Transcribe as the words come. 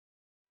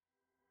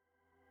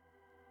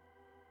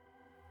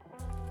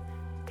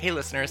Hey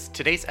listeners,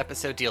 today's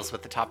episode deals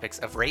with the topics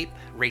of rape,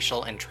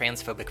 racial, and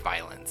transphobic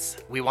violence.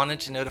 We wanted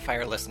to notify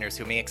our listeners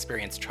who may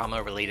experience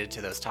trauma related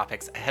to those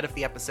topics ahead of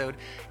the episode,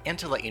 and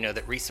to let you know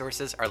that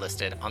resources are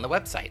listed on the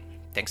website.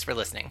 Thanks for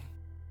listening.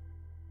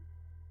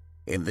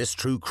 In this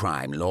true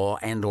crime Law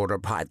and Order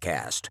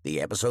podcast, the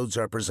episodes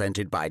are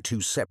presented by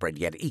two separate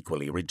yet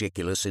equally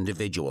ridiculous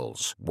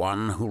individuals.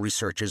 One who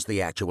researches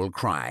the actual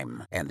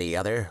crime, and the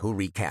other who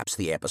recaps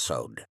the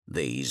episode.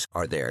 These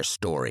are their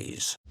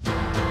stories.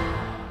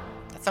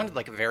 That sounded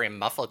like a very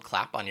muffled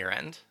clap on your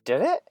end.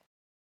 Did it?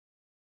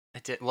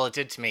 It did. Well, it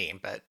did to me,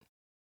 but...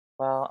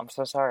 Well, I'm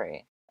so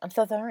sorry. I'm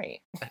so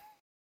sorry.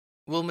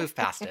 We'll move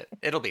past it.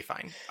 It'll be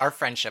fine. Our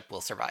friendship will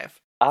survive.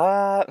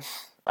 I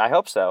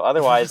hope so.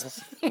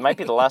 Otherwise, it might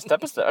be the last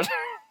episode.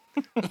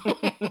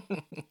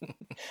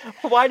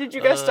 Why did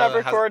you guys stop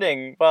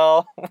recording?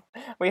 Well,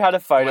 we had a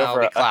fight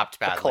over we clapped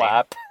badly. A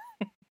clap.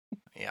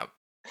 Yep.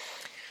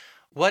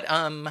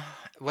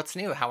 What's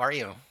new? How are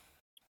you?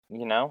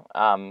 You know,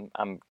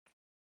 I'm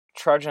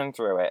trudging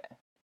through it.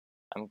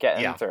 I'm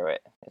getting through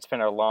it. It's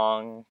been a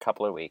long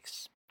couple of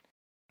weeks.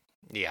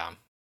 Yeah,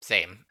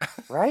 same.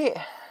 Right?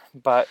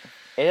 But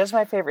it is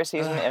my favorite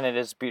season, and it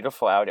is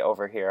beautiful out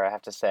over here, I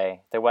have to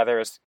say. The weather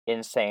is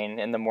insane.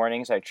 In the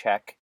mornings, I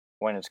check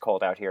when it's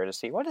cold out here to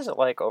see what is it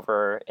like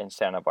over in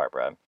Santa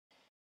Barbara.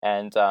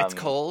 And it's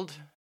cold?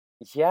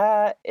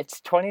 Yeah,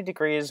 it's 20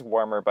 degrees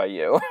warmer by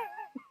you.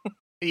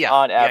 Yeah.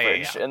 On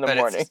average in the but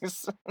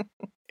mornings.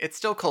 It's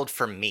still cold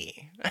for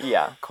me.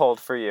 Yeah, cold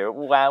for you.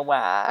 Wah,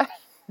 wah.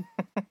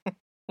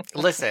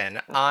 Listen,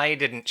 I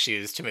didn't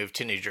choose to move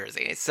to New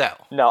Jersey, so...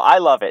 No, I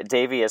love it.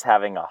 Davey is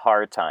having a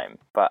hard time,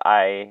 but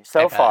I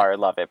far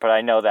love it. But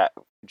I know that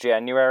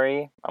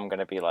January, I'm going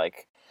to be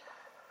like,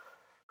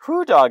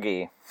 whoo,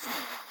 doggy.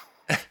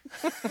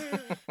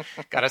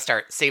 Gotta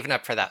start saving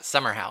up for that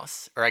summer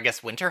house, or I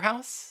guess winter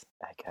house?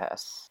 I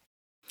guess.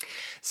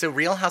 So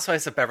Real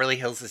Housewives of Beverly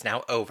Hills is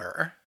now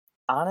over.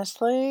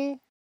 Honestly,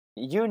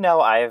 you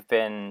know I've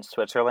been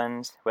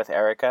Switzerland with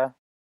Erica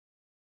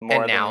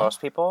more than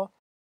most people.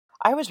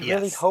 I was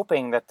really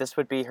hoping that this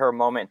would be her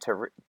moment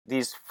to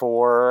these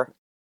 4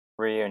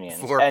 reunions.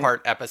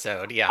 4-part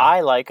episode, yeah.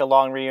 I like a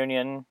long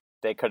reunion.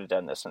 They could have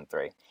done this in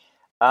 3.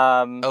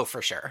 Oh,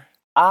 for sure.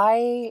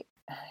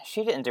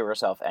 She didn't do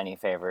herself any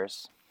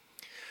favors.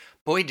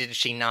 Boy, did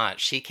she not.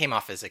 She came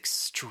off as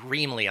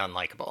extremely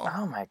unlikable.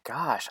 Oh my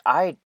gosh.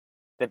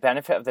 The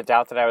benefit of the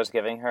doubt that I was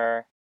giving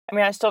her, I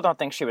mean, I still don't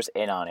think she was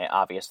in on it,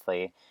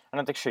 obviously. I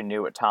don't think she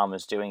knew what Tom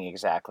was doing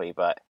exactly,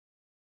 but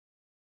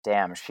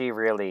damn, she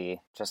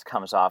really just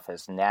comes off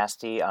as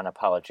nasty,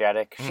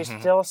 unapologetic. She's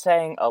still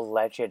saying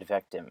alleged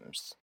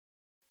victims.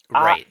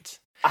 Right.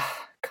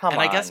 Come on.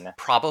 And I guess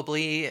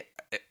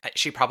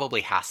she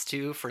probably has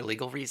to for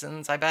legal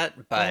reasons, I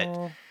bet.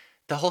 But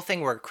the whole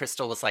thing where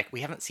Crystal was like,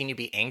 we haven't seen you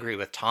be angry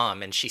with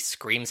Tom. And she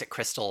screams at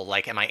Crystal,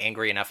 like, am I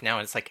angry enough now?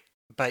 And it's like,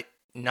 but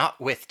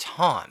not with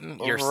Tom.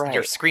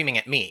 You're screaming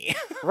at me.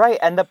 Right,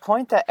 and the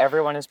point that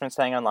everyone has been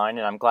saying online,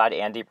 and I'm glad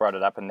Andy brought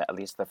it up in at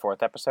least the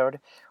 4th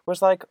episode,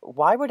 was like,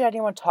 why would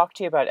anyone talk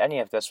to you about any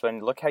of this when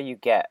look how you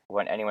get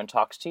when anyone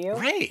talks to you?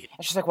 Right.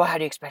 And she's like, well, how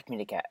do you expect me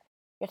to get?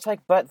 It's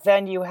like, but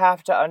then you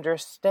have to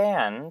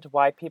understand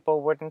why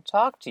people wouldn't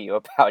talk to you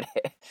about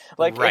it.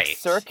 Like, it's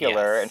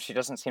circular, and she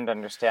doesn't seem to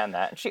understand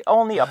that. And she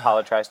only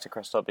apologized to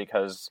Crystal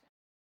because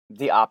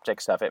the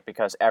optics of it,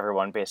 because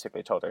everyone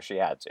basically told her she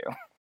had to.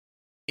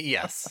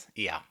 Yes,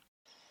 yeah.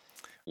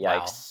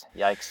 Yikes.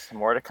 Wow. Yikes.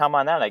 More to come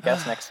on that, I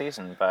guess, next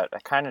season, but I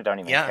kind of don't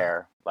even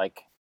care.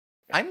 Like,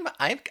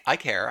 I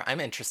care.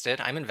 I'm interested.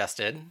 I'm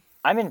invested.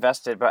 I'm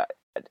invested, but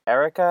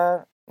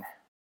Erica,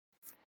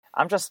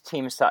 I'm just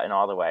Team Sutton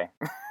all the way.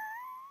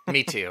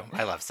 Me too.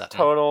 I love Sutton.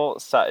 Total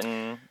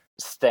Sutton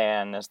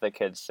stan, as the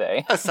kids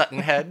say. A Sutton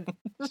head.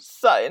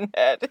 Sutton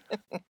head.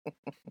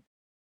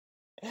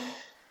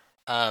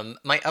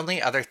 My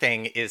only other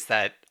thing is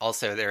that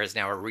also there is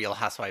now a Real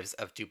Housewives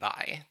of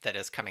Dubai that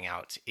is coming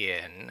out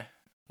in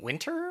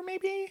winter,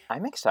 maybe?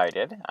 I'm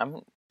excited.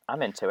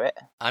 I'm into it.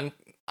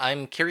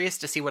 I'm curious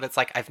to see what it's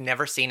like. I've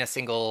never seen a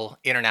single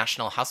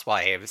International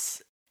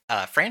Housewives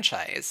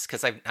franchise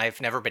because I've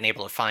never been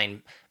able to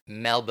find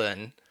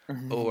Melbourne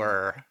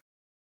or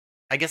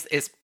I guess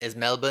is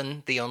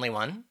Melbourne the only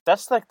one?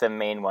 That's like the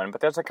main one,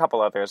 but there's a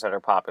couple others that are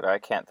popular. I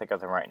can't think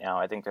of them right now.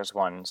 I think there's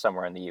one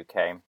somewhere in the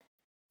UK.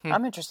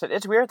 I'm interested.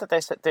 It's weird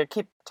that they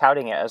keep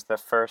touting it as the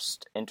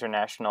first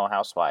International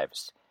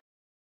Housewives,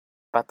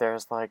 but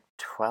there's like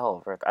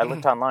 12. I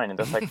looked online and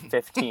there's like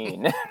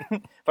 15.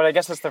 But I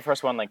guess it's the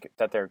first one like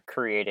that they're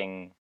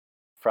creating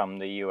from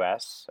the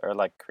U.S. or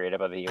like created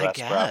by the U.S.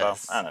 Bravo.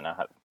 I don't know.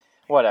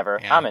 Whatever.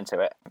 Yeah. I'm into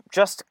it.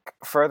 Just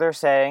further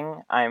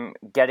saying, I'm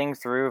getting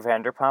through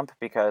Vanderpump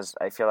because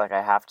I feel like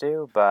I have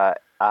to, but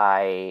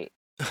I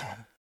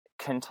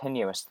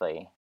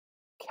continuously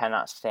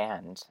cannot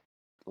stand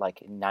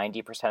like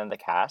 90% of the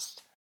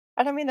cast.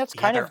 And I mean, that's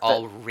kind of... they're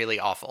all really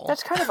awful.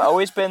 That's kind of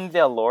always been the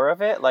allure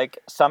of it. Like,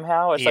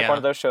 somehow it's like one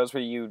of those shows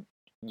where you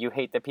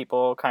hate the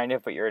people, kind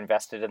of, but you're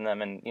invested in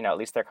them, and, you know, at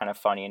least they're kind of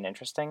funny and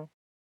interesting.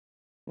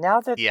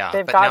 Now that Yeah,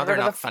 they've but now gotten they're rid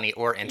of not the funny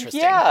or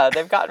interesting. yeah,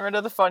 they've gotten rid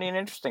of the funny and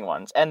interesting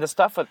ones, and the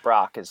stuff with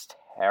Brock is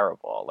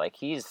terrible. Like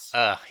he's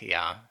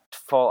Yeah.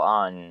 full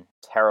on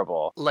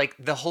terrible. Like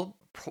the whole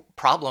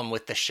problem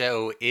with the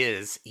show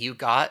is you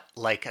got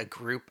like a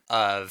group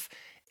of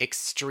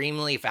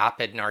extremely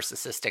vapid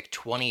narcissistic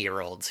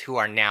 20-year-olds who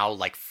are now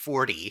like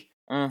 40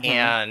 Mm-hmm.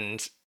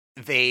 and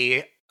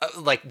they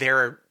like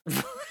they're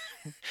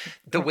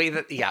the way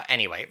that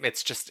anyway,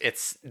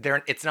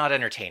 it's not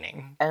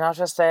entertaining. And I'll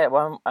just say it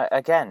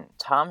again,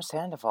 Tom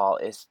Sandoval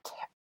is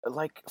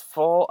like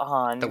full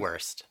on The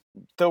worst.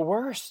 The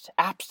worst.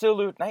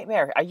 Absolute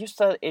nightmare. I used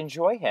to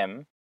enjoy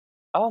him.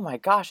 Oh my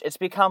gosh, it's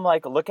become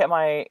like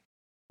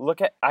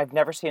I've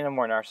never seen a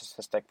more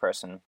narcissistic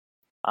person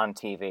on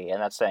TV,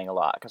 and that's saying a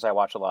lot because I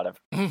watch a lot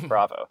of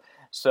Bravo.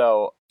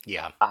 So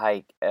Yeah.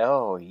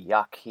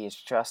 yuck, he's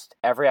just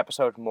every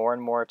episode more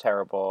and more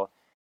terrible.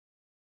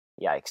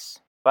 Yikes.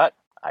 But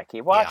I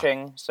keep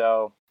watching,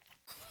 so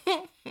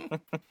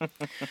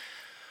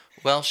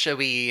Well, shall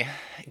we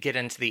get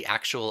into the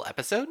actual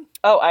episode?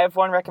 Oh, I have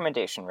one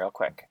recommendation real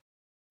quick.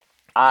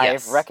 I've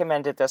Yes.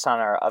 recommended this on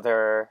our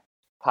other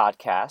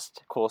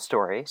podcast, Cool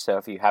Story. So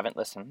if you haven't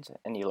listened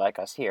and you like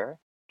us here,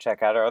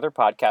 check out our other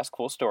podcast,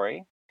 Cool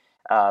Story.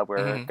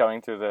 We're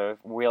going through the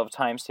Wheel of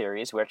Time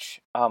series,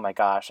 which, oh my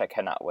gosh, I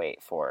cannot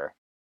wait for.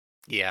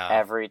 Yeah.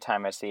 Every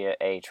time I see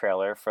a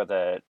trailer for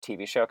the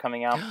TV show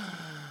coming out,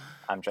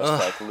 I'm just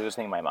like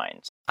losing my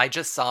mind. I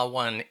just saw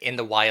one in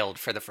the wild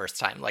for the first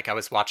time. Like I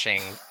was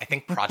watching, I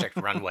think Project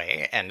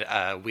Runway, and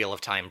Wheel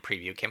of Time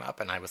preview came up,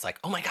 and I was like,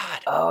 "Oh my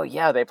god!" Oh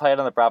yeah, they play it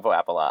on the Bravo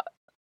app a lot.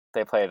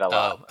 They play it a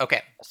lot. Oh,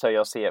 okay. So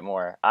you'll see it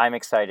more. I'm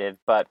excited,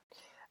 but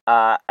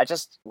I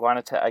just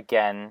wanted to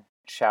again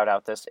shout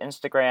out this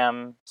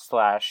Instagram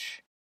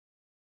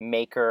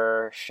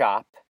 /maker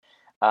shop.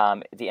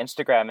 The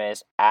Instagram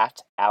is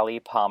at Ali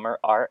Palmer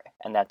Art,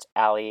 and that's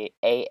Ali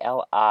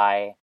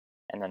ALI,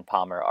 and then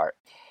Palmer Art.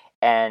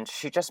 And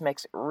she just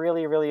makes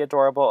really, really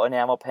adorable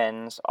enamel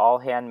pins, all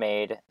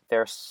handmade.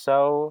 They're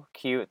so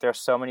cute. There's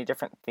so many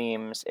different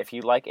themes. If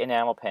you like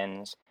enamel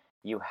pins,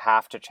 you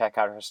have to check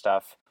out her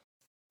stuff.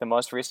 The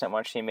most recent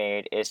one she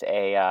made is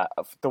the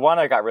one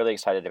I got really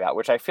excited about,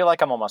 which I feel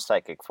like I'm almost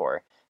psychic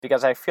for,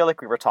 because I feel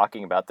like we were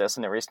talking about this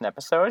in a recent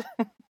episode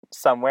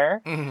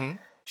somewhere. Mm-hmm.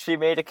 She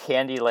made a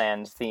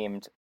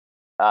Candyland-themed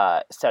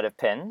set of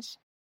pins.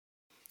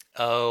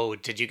 Oh,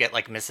 did you get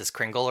like Mrs.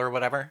 Kringle or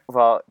whatever?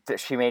 Well,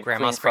 she made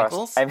Grandma Queen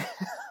Sprinkles? Frost.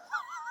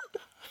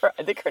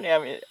 I think her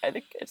name. I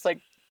think it's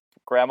like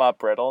Grandma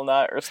Brittle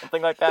Nut or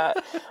something like that.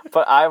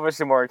 But I was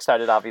more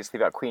excited, obviously,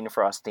 about Queen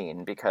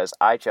Frostine because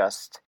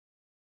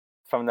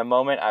from the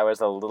moment I was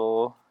a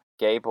little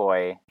gay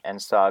boy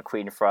and saw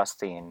Queen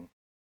Frostine,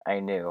 I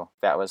knew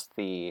that was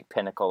the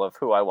pinnacle of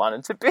who I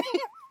wanted to be.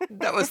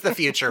 That was the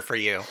future for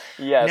you.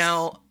 Yes.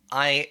 Now,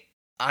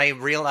 I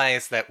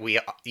realize that we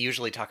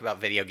usually talk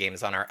about video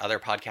games on our other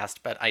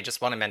podcast, but I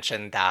just want to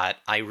mention that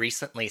I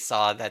recently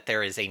saw that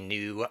there is a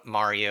new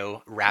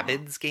Mario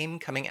Rabbids game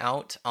coming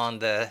out on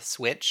the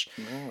Switch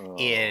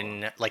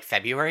in like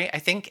February, I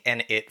think,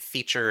 and it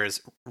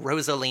features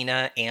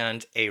Rosalina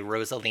and a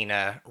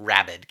Rosalina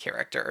Rabbid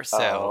character.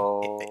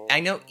 So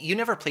I know you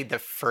never played the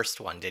first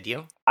one, did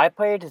you? I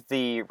played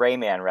the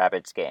Rayman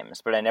Rabbids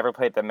games, but I never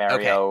played the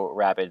Mario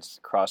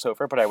Rabbids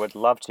crossover, but I would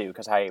love to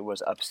because I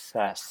was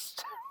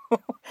obsessed.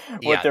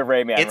 With the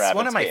Rayman Rabbids. It's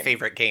one of my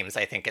favorite games.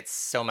 I think it's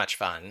so much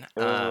fun.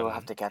 Ooh, I'll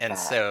have to get that. And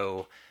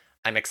so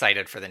I'm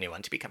excited for the new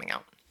one to be coming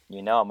out.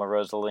 You know I'm a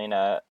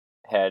Rosalina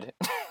head.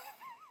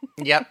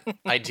 Yep,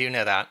 I do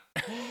know that.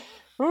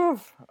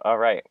 All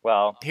right,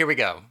 well. Here we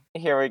go.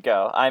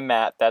 I'm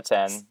Matt, that's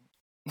N.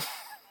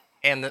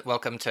 And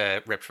welcome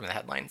to Ripped from the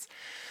Headlines.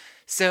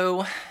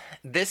 So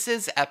this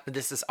is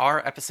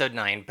our episode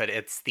 9, but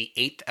it's the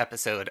 8th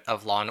episode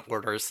of Law &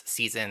 Order's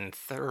season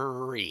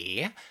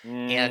 3,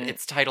 and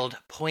it's titled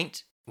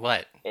Point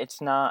What?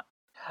 It's not.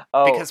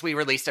 Because we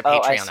released a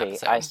Patreon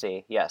episode. I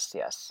see. Yes.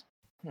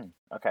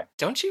 Okay.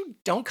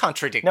 Don't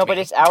contradict me. No, but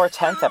it's our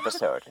 10th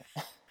episode.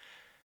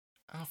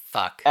 Oh,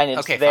 fuck. And it's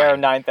okay, their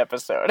fine. 9th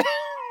episode.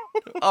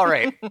 All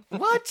right.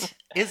 What?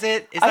 Is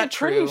it? Is that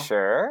true?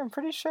 I'm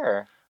pretty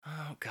sure.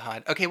 Oh,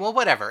 God. Okay, well,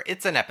 whatever.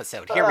 It's an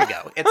episode. Here we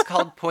go. It's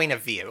called Point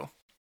of View.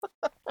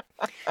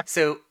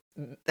 So,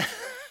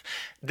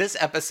 this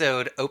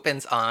episode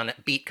opens on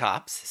Beat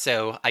Cops,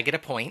 so I get a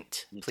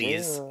point.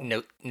 Please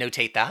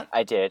notate that.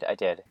 I did.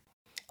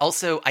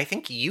 Also, I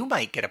think you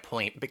might get a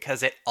point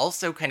because it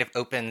also kind of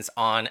opens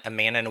on a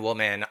man and a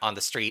woman on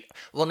the street.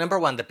 Well, number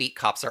one, the beat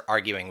cops are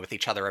arguing with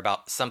each other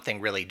about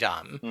something really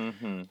dumb.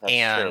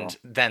 That's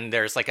true. Then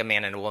there's like a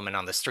man and a woman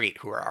on the street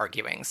who are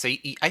arguing. So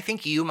I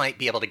think you might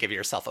be able to give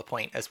yourself a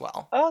point as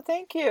well. Oh,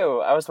 thank you.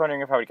 I was wondering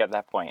if I would get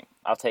that point.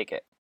 I'll take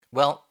it.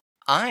 Well,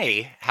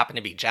 I happen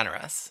to be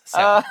generous.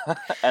 So.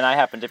 And I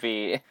happen to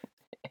be...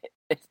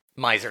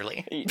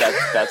 miserly.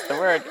 That's the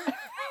word.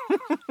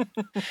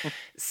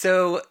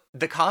 So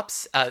the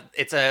cops,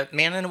 it's a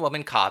man and a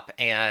woman cop,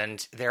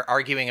 and they're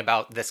arguing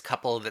about this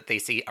couple that they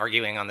see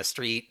arguing on the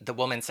street. The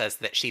woman says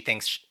that she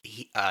thinks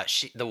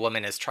the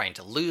woman is trying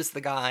to lose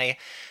the guy.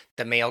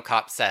 The male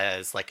cop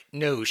says, like,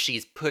 no,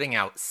 she's putting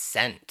out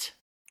scent.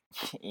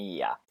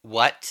 Yeah.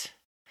 What?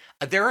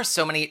 There are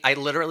so many. I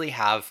literally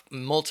have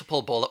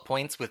multiple bullet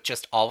points with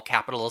just all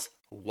capitals.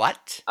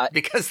 What?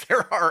 Because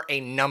there are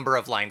a number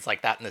of lines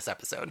like that in this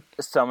episode.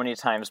 So many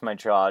times my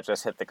jaw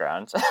just hit the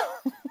ground.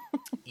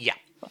 Yeah.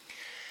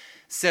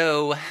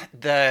 So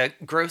the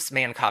gross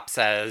man cop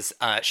says,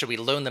 should we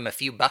loan them a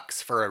few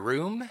bucks for a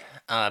room?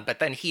 But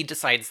then he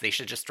decides they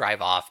should just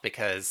drive off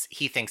because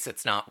he thinks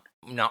it's not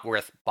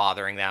worth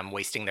bothering them,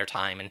 wasting their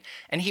time.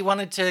 And he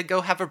wanted to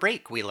go have a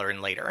break, we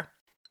learn later.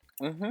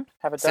 Mm-hmm.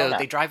 Have a donut. So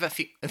they drive a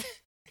few...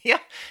 Yeah,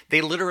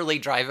 they literally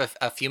drive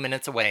a few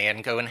minutes away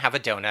and go and have a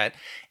donut,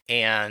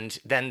 and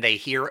then they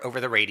hear over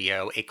the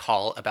radio a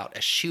call about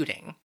a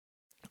shooting.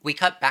 We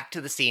cut back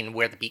to the scene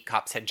where the beat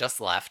cops had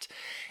just left,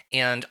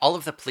 and all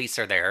of the police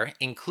are there,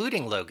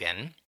 including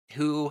Logan,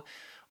 who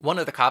one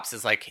of the cops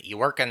is like, you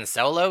working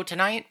solo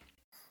tonight?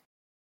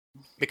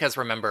 Because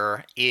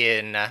remember,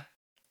 in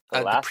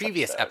the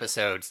previous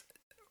episodes,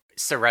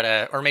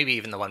 Soretta, or maybe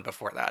even the one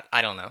before that,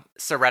 I don't know,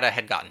 Soretta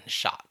had gotten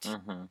shot.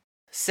 Mm-hmm.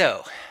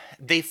 So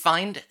they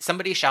find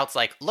somebody shouts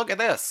like, look at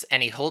this,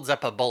 and he holds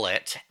up a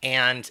bullet,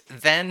 and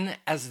then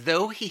as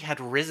though he had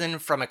risen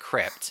from a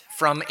crypt,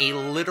 from a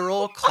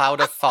literal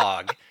cloud of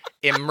fog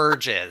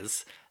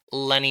emerges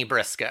Lenny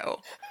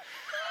Briscoe.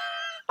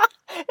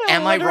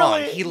 Am I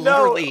wrong? He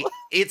literally,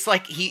 it's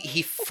like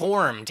he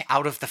formed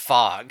out of the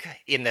fog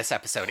in this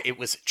episode. It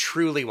was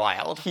truly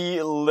wild.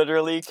 He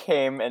literally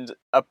came and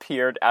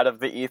appeared out of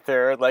the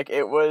ether. Like,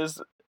 it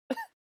was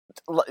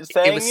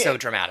so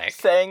dramatic.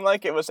 Saying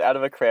like it was out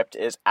of a crypt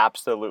is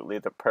absolutely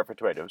the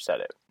perfect way to have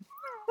said it.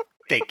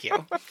 Thank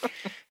you.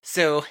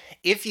 So,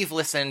 if you've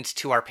listened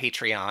to our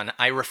Patreon,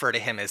 I refer to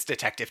him as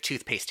Detective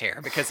Toothpaste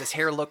Hair because his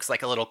hair looks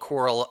like a little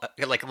curl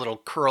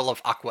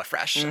of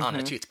Aquafresh on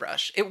a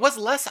toothbrush. It was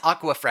less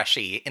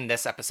Aquafreshy in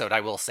this episode, I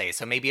will say,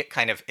 so maybe it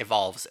kind of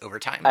evolves over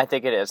time. I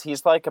think it is.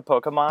 He's like a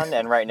Pokemon,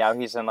 and right now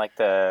he's in like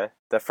the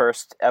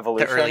first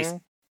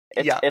evolution.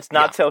 It's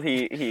not till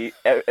he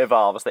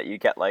evolves that you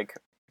get like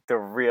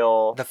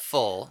the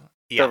full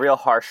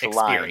harsh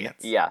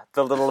experience. Line. Yeah,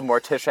 the little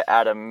Morticia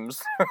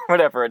Adams,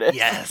 whatever it is.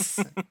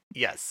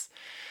 Yes.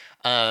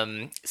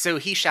 So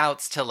he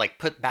shouts to like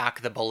put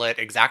back the bullet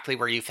exactly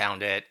where you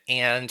found it,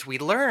 and we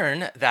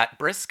learn that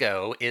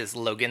Briscoe is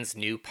Logan's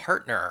new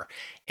partner.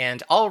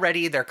 And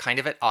already they're kind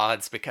of at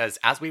odds because,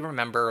 as we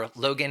remember,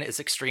 Logan is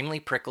extremely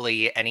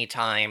prickly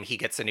anytime he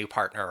gets a new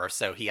partner,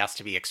 so he has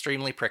to be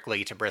extremely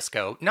prickly to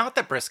Briscoe. Not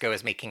that Briscoe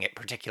is making it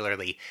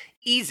particularly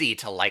easy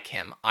to like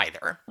him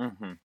either.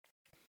 Mm-hmm.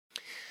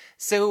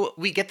 So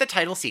we get the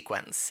title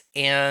sequence,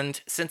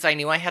 and since I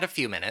knew I had a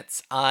few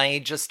minutes,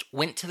 I just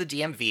went to the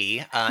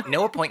DMV,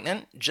 no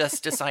appointment,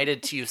 just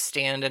decided to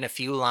stand in a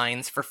few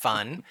lines for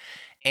fun.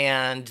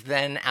 And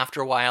then after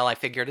a while, I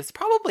figured it's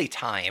probably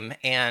time.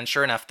 And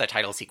sure enough, the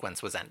title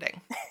sequence was ending.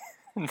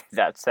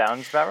 That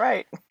sounds about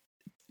right.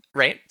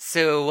 Right?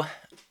 So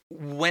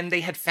when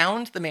they had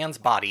found the man's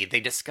body, they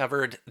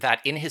discovered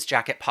that in his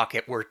jacket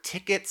pocket were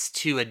tickets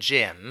to a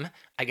gym.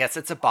 I guess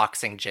it's a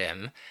boxing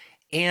gym.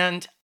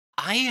 And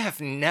I have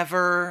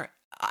never...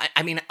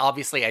 I mean,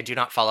 obviously, I do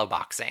not follow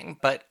boxing,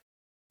 but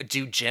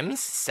do gyms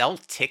sell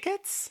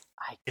tickets?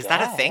 Is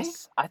that a thing?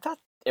 I thought...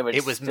 It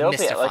was still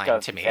be at like a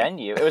to me.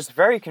 Venue. It was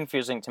very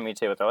confusing to me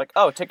too. They're like,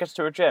 "Oh, tickets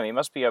to a gym. He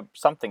must be a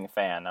something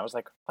fan." I was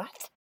like,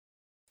 "What?"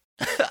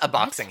 A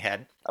boxing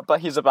head. But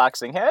he's a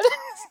boxing head.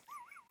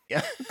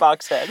 Yeah,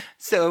 box head.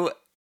 So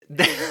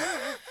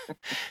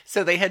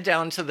they head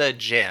down to the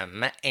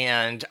gym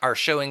and are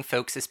showing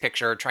folks his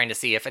picture, trying to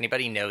see if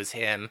anybody knows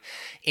him,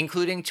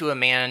 including to a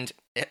man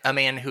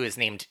who is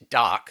named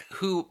Doc,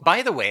 who,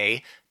 by the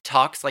way,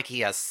 talks like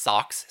he has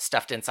socks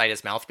stuffed inside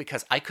his mouth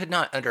because I could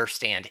not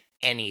understand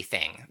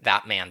anything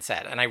that man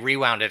said. And I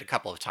rewound it a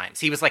couple of times.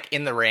 He was like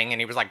in the ring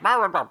and he was like blah,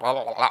 blah, blah, blah,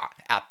 blah, blah,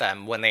 at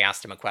them when they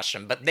asked him a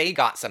question, but they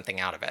got something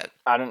out of it.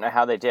 I don't know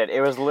how they did.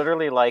 It was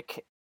literally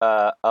like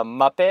a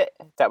Muppet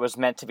that was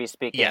meant to be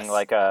speaking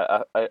like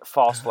a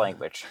false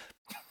language.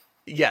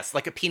 Yes,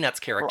 like a Peanuts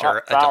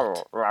character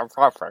adult.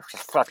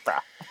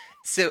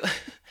 So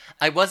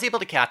I was able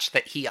to catch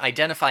that he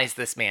identifies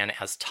this man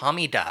as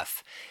Tommy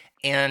Duff.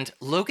 And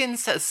Logan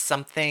says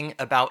something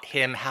about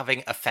him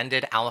having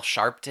offended Al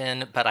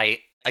Sharpton, but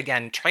I,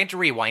 again, tried to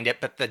rewind it,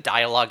 but the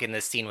dialogue in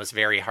this scene was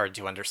very hard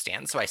to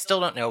understand, so I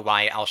still don't know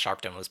why Al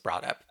Sharpton was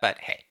brought up, but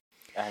hey.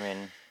 I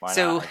mean, why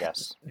not, I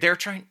guess. They're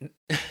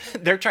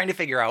trying to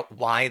figure out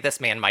why this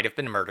man might have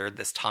been murdered,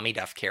 this Tommy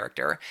Duff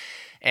character.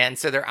 And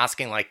so they're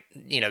asking, like,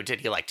 you know,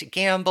 did he like to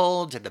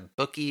gamble?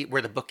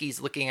 Were the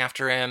bookies looking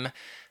after him?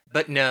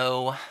 But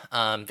no,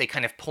 they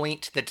kind of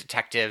point the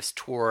detectives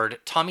toward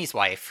Tommy's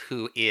wife,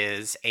 who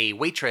is a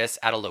waitress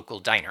at a local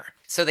diner.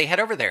 So they head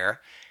over there,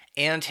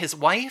 and his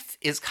wife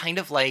is kind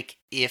of like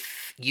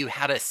if you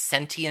had a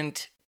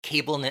sentient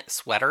cable knit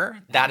sweater.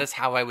 That is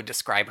how I would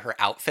describe her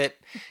outfit.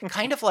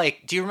 Kind of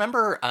like, do you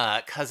remember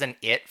Cousin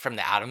It from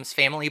the Addams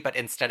Family, but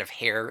instead of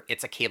hair,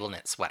 it's a cable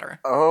knit sweater?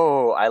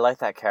 Oh, I like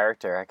that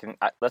character.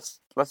 Let's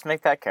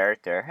make that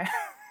character.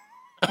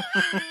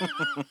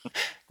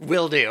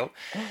 Will do.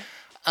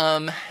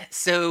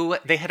 So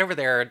they head over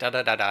there,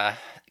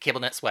 cable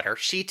knit sweater.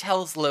 She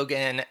tells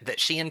Logan that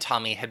she and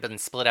Tommy had been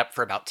split up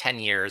for about 10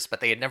 years,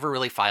 but they had never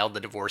really filed the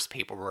divorce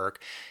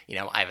paperwork. You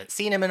know, I haven't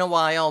seen him in a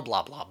while,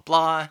 blah, blah,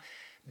 blah.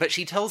 But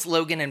she tells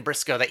Logan and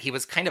Briscoe that he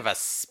was kind of a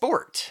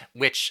sport,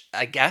 which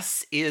I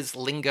guess is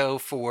lingo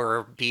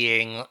for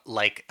being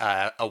like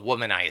a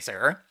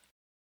womanizer.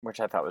 Which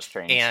I thought was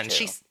strange, and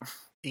too.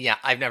 Yeah,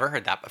 I've never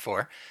heard that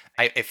before.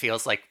 It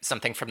feels like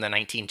something from the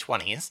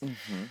 1920s.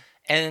 Mm-hmm.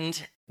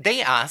 And they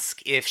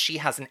ask if she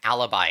has an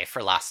alibi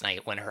for last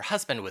night when her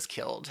husband was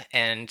killed.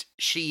 And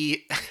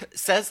she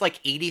says like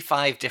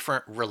 85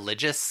 different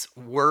religious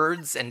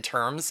words and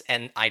terms.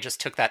 And I just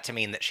took that to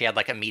mean that she had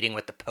like a meeting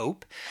with the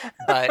Pope.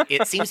 But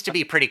it seems to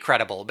be pretty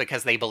credible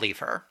because they believe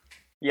her.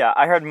 Yeah,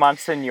 I heard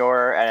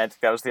Monsignor, and I think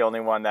that was the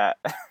only one that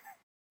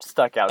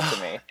stuck out to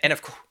me. And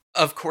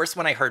of course,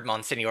 when I heard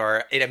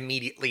Monsignor, it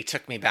immediately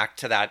took me back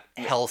to that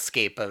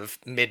hellscape of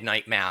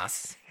Midnight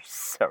Mass.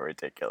 So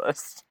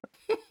ridiculous.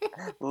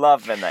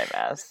 Love Midnight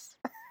Mass.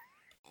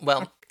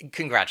 Well,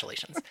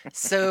 congratulations.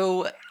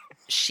 So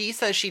she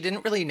says she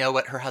didn't really know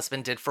what her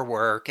husband did for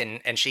work,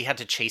 and she had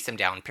to chase him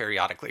down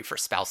periodically for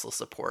spousal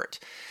support.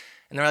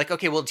 And they're like,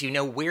 okay, well, do you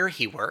know where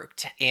he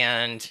worked?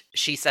 And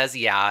she says,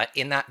 yeah,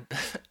 in that,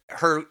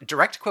 her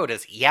direct quote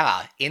is,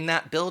 yeah, in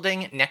that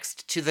building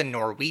next to the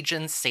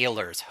Norwegian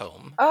sailors'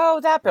 home. Oh,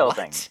 that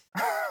building.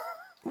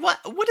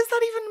 What does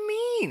that even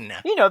mean?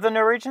 You know, the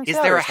Norwegian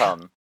sailors'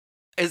 home.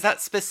 Is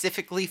that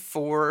specifically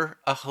for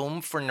a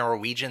home for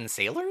Norwegian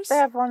sailors? They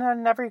have one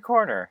on every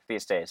corner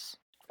these days.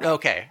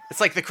 Okay. It's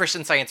like the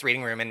Christian Science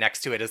reading room, and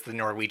next to it is the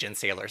Norwegian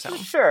sailors' home.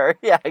 Sure.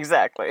 Yeah,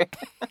 exactly.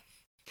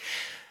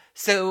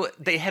 So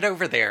they head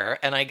over there,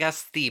 and I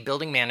guess the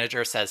building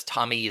manager says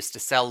Tommy used to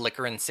sell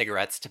liquor and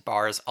cigarettes to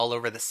bars all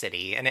over the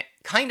city, and it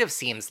kind of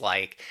seems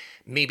like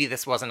maybe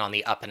this wasn't on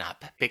the up and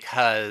up,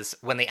 because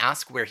when they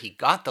ask where he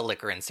got the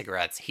liquor and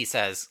cigarettes, he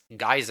says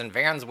guys in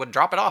vans would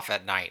drop it off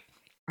at night.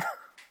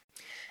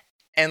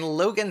 And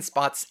Logan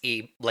spots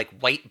a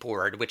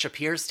whiteboard, which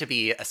appears to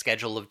be a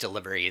schedule of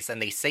deliveries,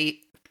 and they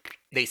see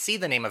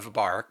the name of a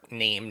bar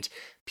named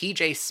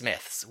PJ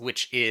Smith's,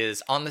 which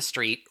is on the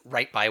street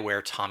right by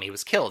where Tommy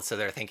was killed. So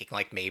they're thinking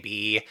like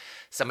maybe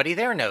somebody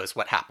there knows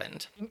what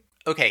happened.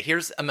 Okay,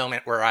 here's a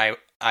moment where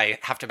I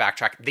have to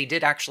backtrack. They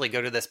did actually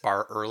go to this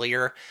bar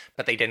earlier,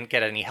 but they didn't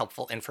get any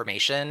helpful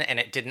information, and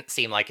it didn't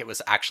seem like it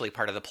was actually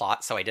part of the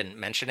plot, so I didn't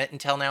mention it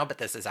until now, but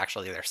this is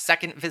actually their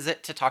second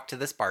visit to talk to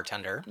this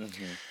bartender.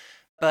 Mm-hmm.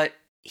 But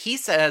he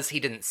says he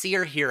didn't see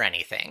or hear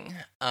anything.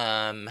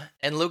 And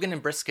Logan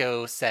and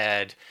Briscoe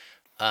said,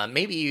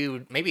 maybe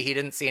he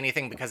didn't see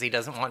anything because he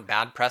doesn't want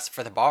bad press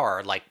for the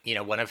bar. Like, you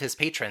know, one of his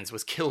patrons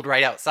was killed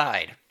right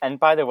outside. And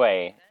by the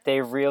way,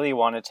 they really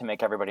wanted to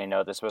make everybody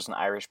know this was an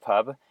Irish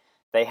pub.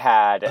 They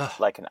had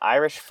like an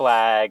Irish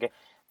flag.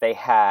 They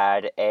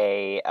had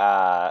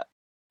a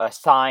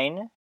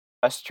sign.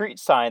 A street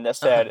sign that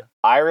said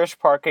Irish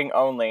parking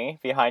only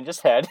behind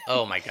his head.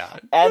 Oh my god.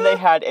 And they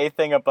had a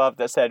thing above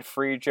that said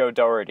Free Joe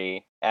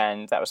Doherty.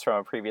 And that was from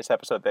a previous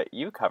episode that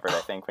you covered, I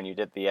think, when you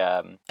did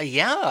the...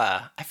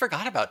 Yeah, I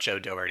forgot about Joe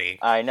Doherty.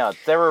 I know.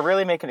 They were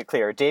really making it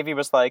clear. Davey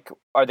was like,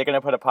 are they going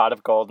to put a pot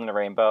of gold in the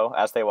rainbow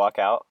as they walk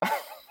out?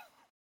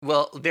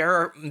 Well,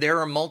 there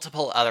are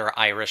multiple other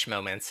Irish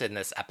moments in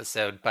this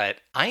episode, but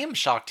I am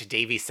shocked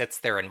Davey sits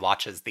there and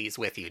watches these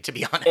with you, to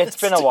be honest. It's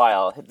been a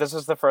while. This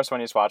is the first one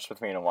he's watched with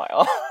me in a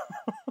while.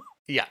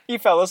 Yeah. He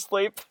fell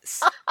asleep.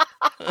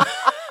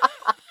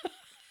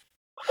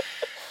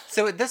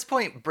 So at this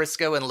point,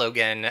 Briscoe and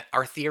Logan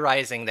are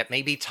theorizing that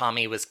maybe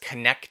Tommy was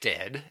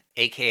connected,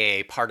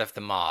 aka part of the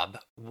mob.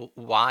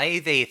 Why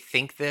they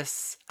think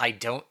this, I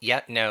don't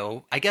yet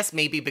know. I guess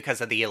maybe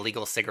because of the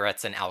illegal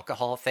cigarettes and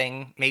alcohol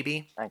thing,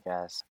 maybe. I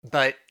guess.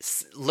 But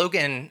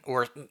Logan,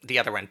 or the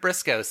other one,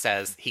 Briscoe,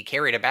 says he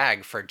carried a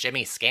bag for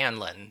Jimmy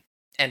Scanlon.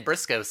 And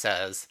Briscoe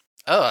says,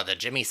 oh, the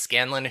Jimmy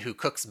Scanlon who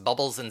cooks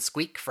Bubbles and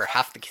Squeak for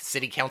half the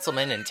city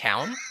councilmen in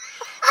town?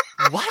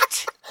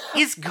 What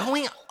is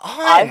going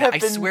on? I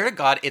swear to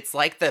God, it's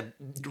like the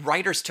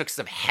writers took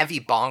some heavy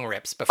bong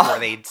rips before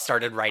they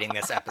started writing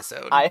this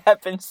episode. I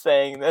have been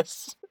saying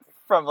this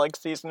from like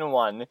season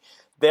 1.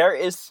 There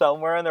is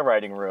somewhere in the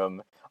writing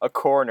room a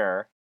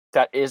corner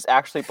that is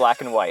actually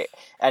black and white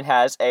and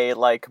has a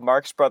like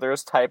Marx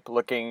Brothers type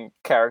looking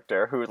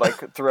character who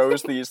like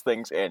throws these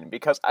things in,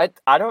 because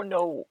I don't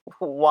know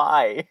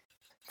why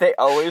they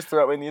always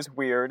throw in these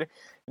weird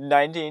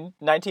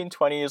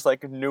 1920s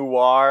like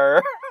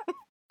noir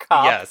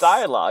cop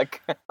dialogue.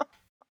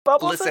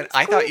 Listen,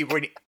 I thought you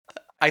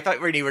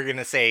were going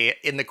to say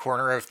in the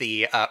corner of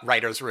the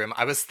writer's room.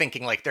 I was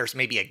thinking like there's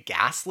maybe a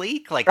gas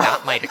leak. Like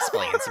that might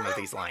explain some of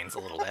these lines a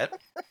little bit.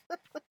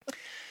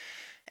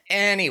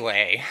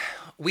 Anyway,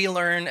 we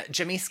learn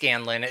Jimmy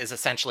Scanlon is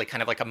essentially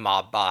kind of like a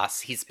mob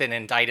boss. He's been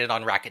indicted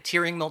on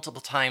racketeering multiple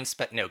times,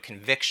 but no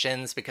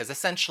convictions, because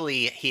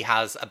essentially he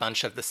has a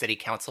bunch of the city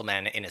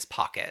councilmen in his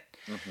pocket.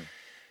 Mm-hmm.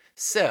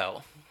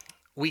 So,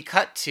 we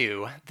cut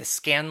to the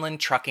Scanlon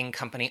Trucking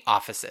Company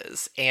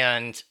offices,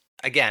 and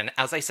again,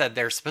 as I said,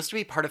 they're supposed to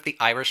be part of the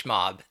Irish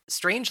mob.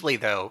 Strangely,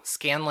 though,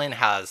 Scanlon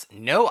has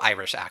no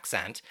Irish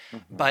accent,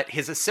 but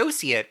his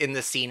associate in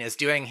this scene is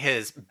doing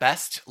his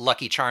best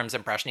Lucky Charms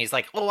impression. He's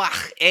like, "Oh,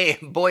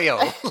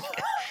 boyo."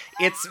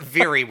 It's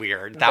very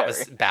weird. That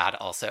was bad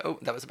also.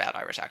 That was a bad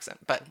Irish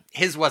accent, but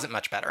his wasn't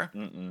much better.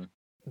 Mm-mm.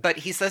 But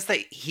he says that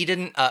he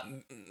didn't,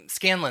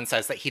 Scanlon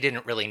says that he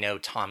didn't really know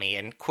Tommy,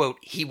 and, quote,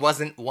 "He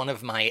wasn't one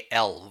of my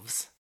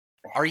elves."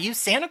 Are you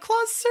Santa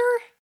Claus, sir?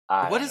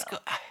 What is...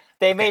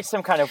 They made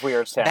some kind of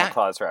weird Santa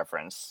Claus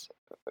reference.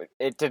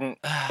 It didn't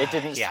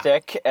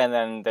stick, and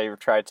then they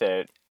tried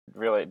to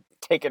really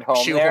take it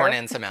home shoehorn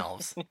in some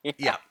elves.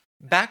 Yeah.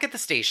 Back at the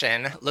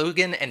station,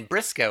 Logan and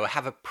Briscoe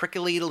have a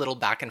prickly little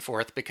back and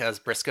forth because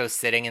Briscoe's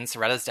sitting in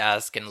Soretta's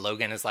desk, and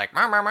Logan is like,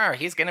 "Mar,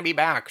 he's gonna be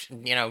back,"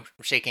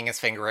 shaking his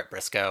finger at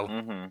Briscoe.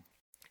 Mm-hmm.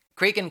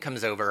 Cragen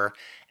comes over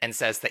and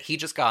says that he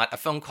just got a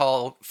phone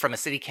call from a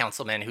city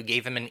councilman who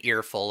gave him an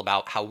earful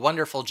about how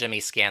wonderful Jimmy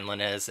Scanlon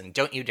is, and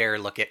don't you dare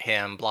look at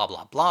him, blah,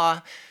 blah,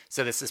 blah.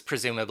 So this is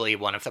presumably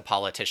one of the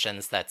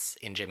politicians that's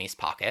in Jimmy's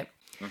pocket.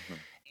 Mm-hmm.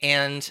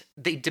 And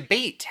they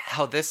debate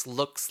how this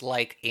looks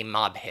like a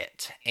mob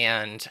hit.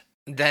 And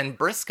then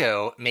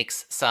Briscoe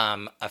makes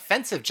some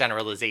offensive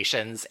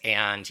generalizations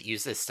and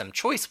uses some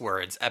choice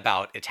words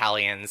about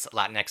Italians,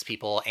 Latinx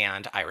people,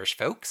 and Irish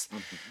folks.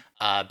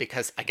 Mm-hmm.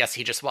 Because I guess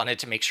he just wanted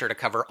to make sure to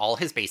cover all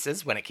his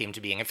bases when it came to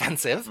being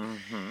offensive.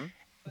 Mm-hmm.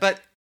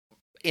 But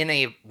in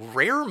a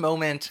rare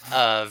moment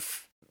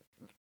of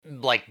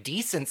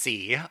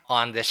decency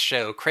on this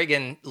show,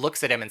 Cragen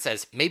looks at him and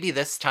says, "Maybe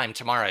this time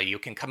tomorrow you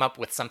can come up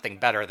with something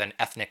better than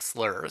ethnic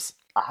slurs."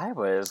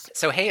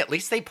 So hey, at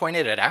least they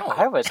pointed it out.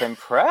 I was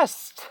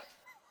impressed.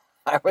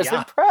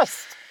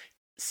 Impressed.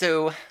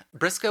 So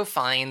Briscoe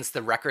finds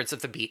the records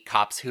of the beat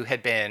cops who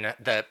had been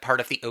the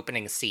part of the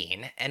opening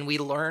scene, and we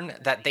learn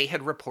that they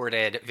had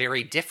reported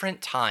very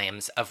different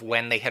times of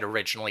when they had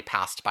originally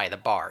passed by the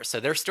bar. So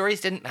their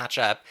stories didn't match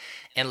up,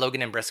 and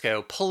Logan and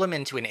Briscoe pull them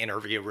into an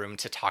interview room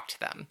to talk to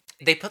them.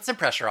 They put some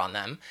pressure on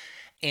them,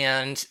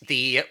 and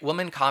the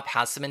woman cop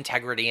has some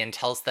integrity and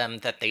tells them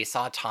that they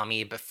saw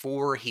Tommy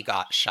before he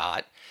got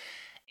shot,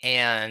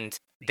 and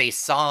they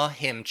saw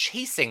him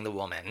chasing the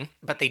woman,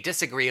 but they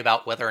disagree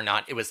about whether or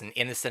not it was an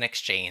innocent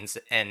exchange,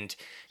 and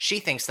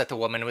she thinks that the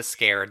woman was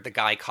scared. The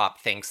guy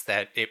cop thinks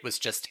that it was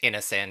just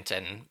innocent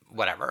and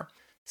whatever.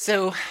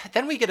 So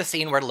then we get a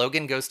scene where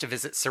Logan goes to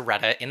visit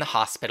Soretta in the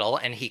hospital,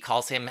 and he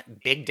calls him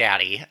Big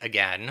Daddy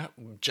again,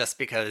 just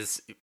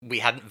because we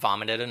hadn't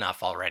vomited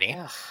enough already.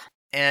 Ugh.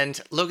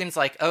 And Logan's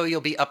like, "Oh,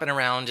 you'll be up and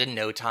around in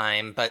no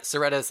time." But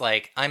Soretta's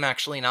like, "I'm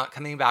actually not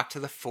coming back to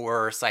the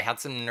force. I had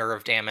some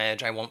nerve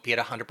damage. I won't be at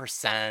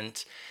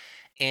 100%.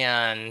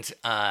 And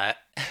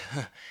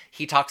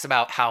he talks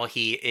about how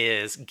he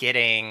is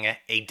getting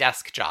a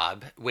desk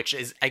job, which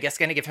is, I guess,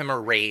 going to give him a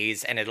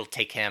raise, and it'll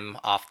take him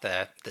off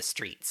the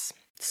streets.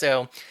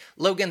 So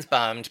Logan's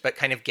bummed, but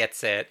kind of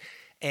gets it.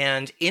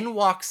 And in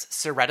walks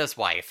Soretta's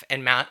wife.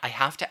 And Matt, I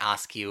have to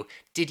ask you,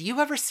 did you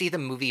ever see the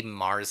movie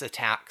Mars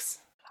Attacks?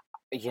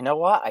 You know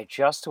what? I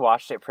just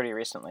watched it pretty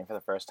recently for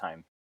the first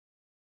time.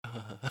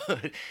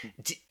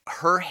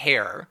 Her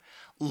hair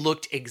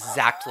looked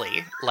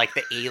exactly like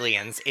the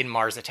aliens in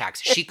Mars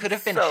Attacks. She could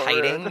have been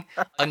hiding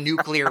a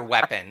nuclear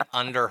weapon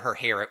under her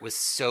hair. It was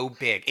so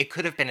big. It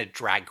could have been a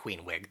drag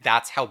queen wig.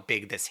 That's how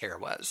big this hair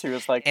was. She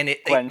was like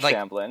Gwen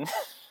Shamblin.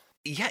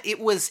 Yeah, it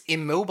was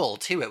immobile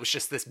too. It was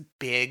just this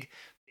big,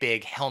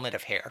 big helmet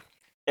of hair.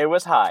 It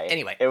was high.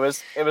 Anyway, it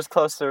was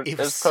close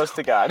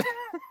to God.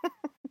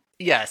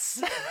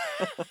 Yes.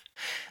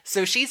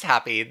 So she's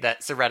happy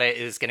that Soretta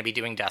is going to be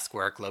doing desk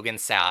work.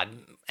 Logan's sad.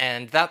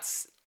 And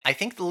that's, I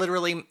think,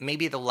 literally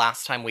maybe the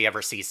last time we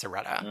ever see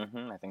Soretta.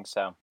 Mm-hmm, I think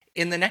so.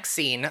 In the next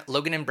scene,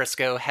 Logan and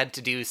Briscoe head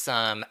to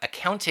an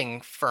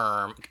accounting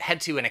firm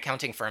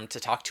to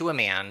talk to a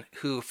man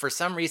who, for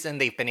some reason,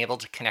 they've been able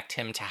to connect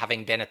him to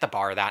having been at the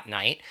bar that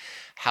night.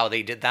 How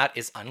they did that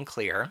is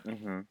unclear.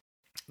 Mm-hmm.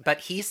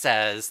 But he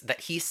says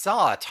that he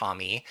saw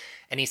Tommy,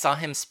 and he saw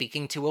him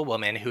speaking to a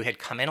woman who had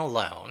come in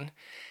alone.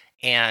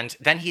 And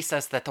then he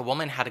says that the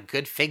woman had a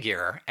good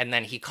figure, and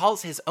then he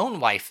calls his own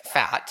wife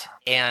fat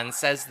and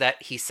says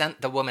that he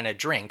sent the woman a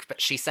drink,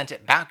 but she sent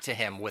it back to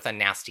him with a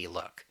nasty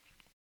look.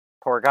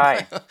 Poor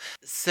guy.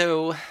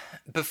 So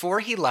before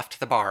he left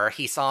the bar,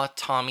 he saw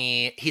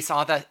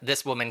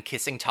this woman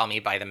kissing Tommy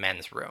by the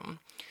men's room.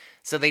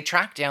 So they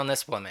track down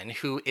this woman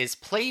who is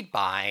played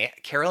by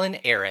Carolyn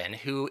Aaron,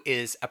 who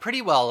is a pretty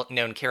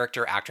well-known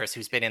character actress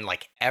who's been in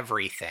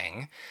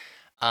everything.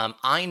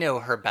 I know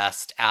her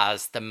best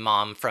as the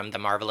mom from The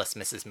Marvelous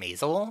Mrs.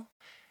 Maisel.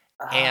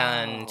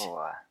 And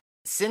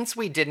since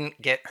we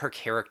didn't get her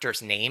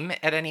character's name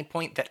at any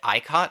point that I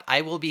caught,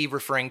 I will be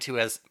referring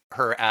to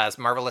her as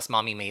Marvelous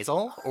Mommy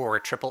Maisel or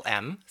Triple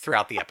M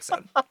throughout the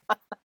episode.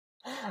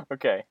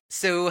 Okay.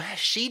 So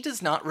she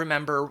does not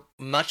remember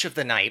much of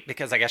the night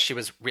because I guess she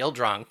was real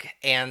drunk.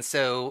 And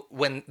so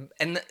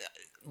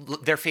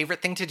their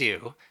favorite thing to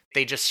do,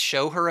 they just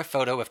show her a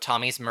photo of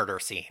Tommy's murder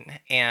scene.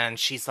 And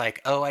she's like,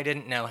 oh, I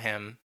didn't know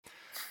him.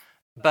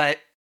 But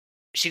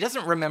she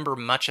doesn't remember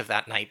much of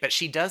that night. But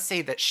she does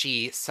say that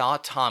she saw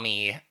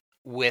Tommy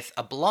with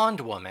a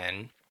blonde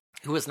woman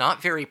who was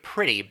not very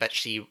pretty, but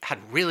she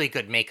had really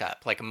good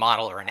makeup, like a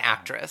model or an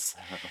actress.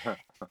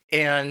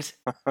 And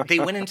they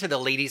went into the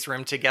ladies'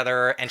 room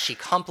together, and she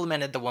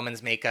complimented the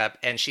woman's makeup,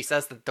 and she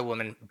says that the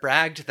woman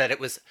bragged that it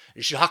was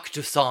Jacques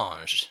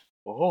Dussange,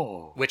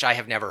 which I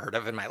have never heard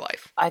of in my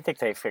life. I think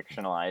they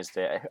fictionalized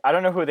it. I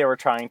don't know who they were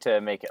trying to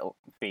make it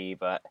be,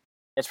 but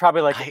it's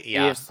probably like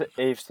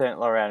Yves Saint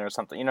Laurent or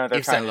something. You know,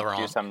 they're trying to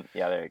do some...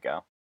 Yeah, there you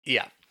go.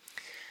 Yeah.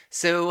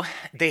 So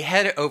they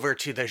head over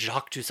to the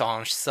Jacques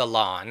Dussange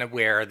salon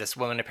where this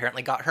woman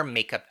apparently got her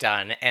makeup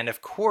done. And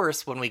of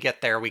course, when we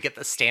get there, we get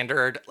the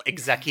standard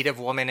executive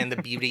woman in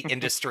the beauty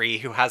industry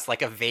who has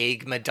like a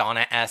vague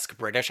Madonna-esque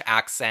British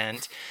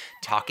accent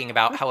talking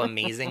about how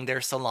amazing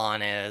their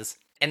salon is.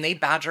 And they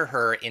badger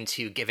her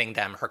into giving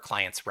them her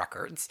clients'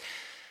 records.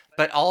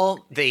 But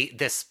all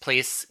this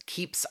place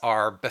keeps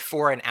are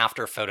before and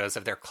after photos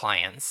of their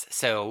clients.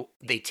 So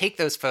they take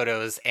those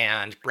photos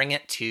and bring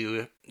it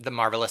to the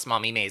Marvelous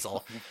Mommy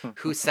Maisel,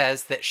 who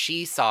says that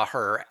she saw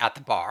her at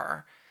the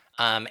bar,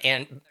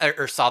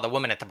 or saw the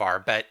woman at the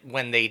bar. But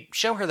when they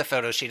show her the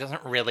photos, she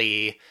doesn't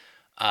really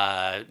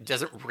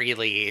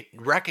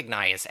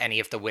recognize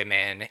any of the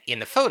women in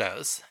the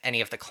photos,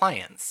 any of the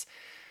clients.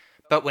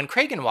 But when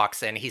Cragen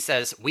walks in, he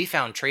says, "We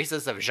found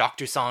traces of Jacques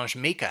Dussange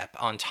makeup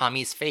on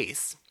Tommy's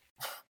face."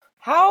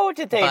 How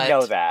did they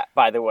know that,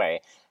 by the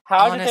way?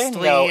 How did they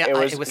know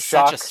it was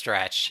such a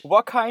stretch.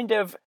 What kind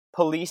of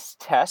police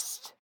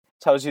test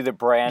tells you the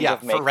brand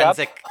of makeup?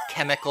 Forensic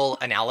chemical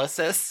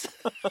analysis.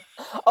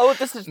 Oh,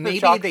 this is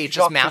maybe they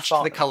just matched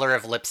the color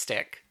of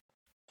lipstick.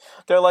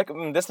 They're like,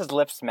 this is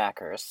lip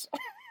smackers.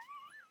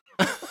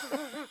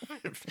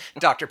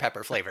 Dr.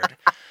 Pepper flavored.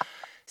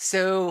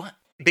 So,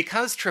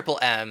 because Triple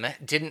M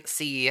didn't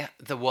see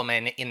the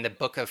woman in the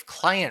book of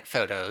client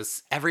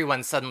photos,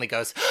 everyone suddenly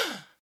goes,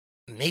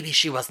 maybe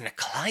she wasn't a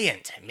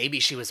client.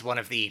 Maybe she was one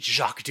of the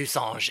Jacques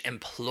Dussange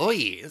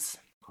employees.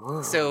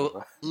 Ooh.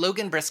 So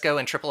Logan Briscoe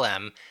and Triple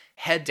M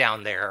head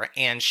down there,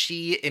 and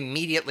she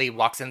immediately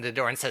walks in the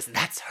door and says,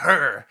 "That's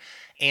her."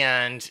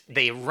 And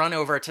they run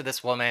over to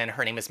this woman.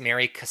 Her name is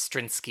Mary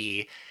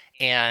Kostrinsky,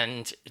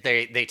 and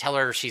they tell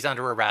her she's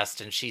under arrest,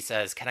 and she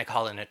says, "Can I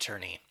call an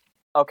attorney?"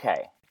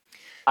 Okay.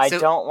 I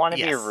don't want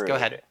to be rude. Go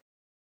ahead.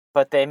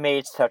 But they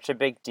made such a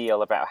big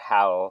deal about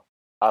how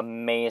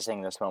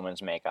amazing this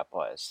woman's makeup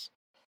was.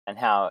 And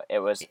how it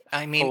was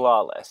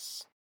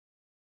flawless.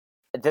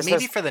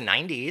 Maybe for the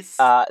 90s.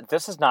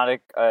 This is not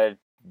a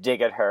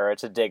dig at her.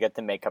 It's a dig at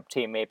the makeup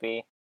team,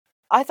 maybe.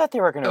 I thought they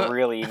were going to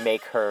really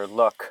make her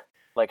look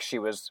like she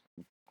was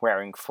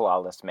wearing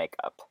flawless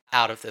makeup.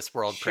 Out of this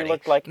world pretty. She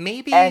looked like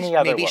maybe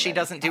woman. She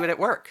doesn't do it at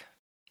work.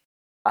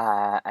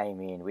 I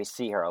mean, we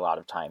see her a lot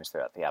of times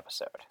throughout the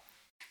episode.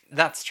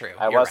 That's true.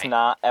 I was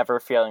not ever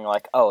feeling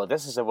like, oh,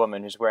 this is a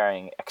woman who's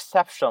wearing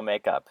exceptional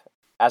makeup.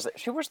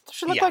 She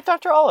looked like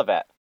Dr.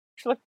 Olivet.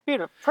 She looked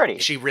beautiful, pretty.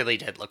 She really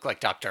did look like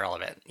Dr.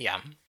 Olivet,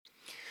 yeah.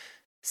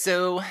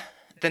 So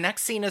the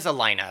next scene is a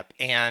lineup,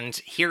 and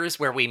here's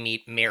where we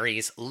meet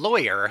Mary's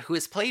lawyer, who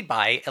is played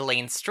by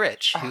Elaine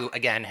Stritch, who,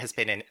 again, has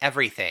been in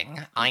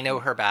everything. I know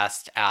her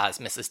best as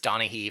Mrs.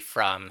 Donaghy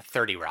from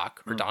 30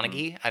 Rock, or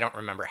Donaghy. I don't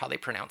remember how they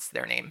pronounce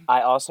their name.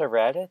 I also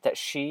read that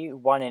she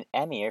won an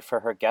Emmy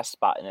for her guest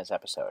spot in this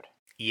episode.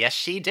 Yes,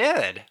 she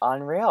did.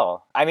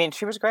 Unreal. I mean,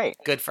 she was great.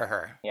 Good for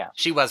her. Yeah.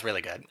 She was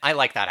really good. I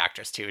like that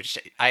actress, too.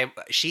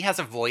 She has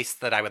a voice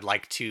that I would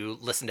like to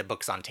listen to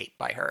books on tape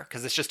by her,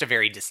 because it's just a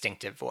very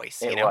distinctive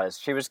voice. It was.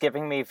 She was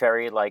giving me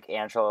very, like,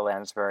 Angela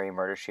Lansbury,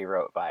 Murder, She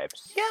Wrote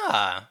vibes.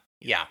 Yeah.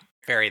 Yeah,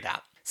 very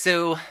that.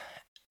 So,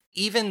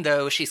 even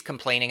though she's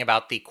complaining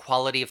about the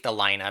quality of the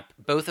lineup,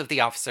 both of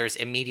the officers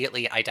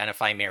immediately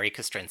identify Mary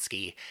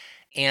Kostrinsky.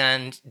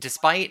 And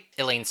despite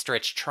Elaine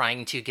Stritch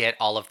trying to get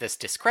all of this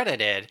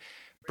discredited,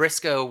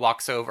 Briscoe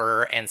walks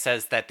over and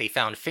says that they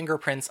found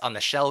fingerprints on the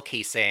shell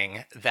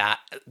casing,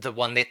 the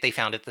one that they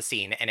found at the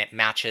scene, and it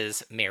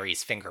matches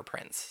Mary's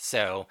fingerprints.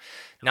 So,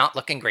 not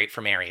looking great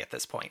for Mary at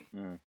this point.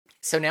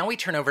 So now we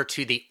turn over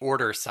to the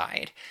order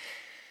side.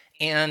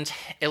 And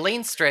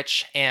Elaine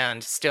Stritch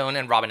and Stone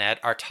and Robinette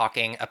are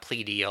talking a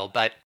plea deal,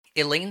 but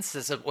Elaine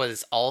says it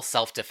was all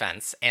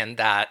self-defense and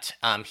that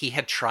he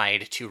had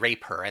tried to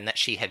rape her and that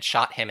she had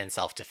shot him in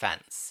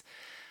self-defense.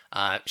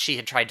 She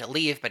had tried to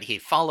leave, but he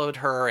followed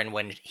her, and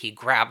when he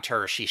grabbed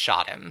her, she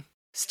shot him.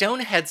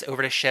 Stone heads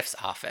over to Schiff's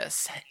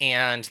office,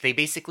 and they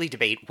basically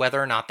debate whether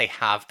or not they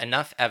have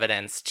enough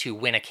evidence to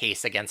win a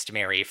case against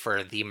Mary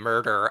for the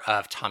murder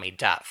of Tommy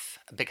Duff,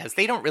 because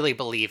they don't really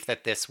believe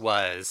that this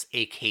was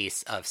a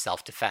case of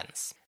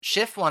self-defense.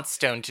 Schiff wants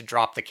Stone to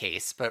drop the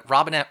case, but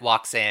Robinette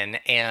walks in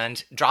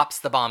and drops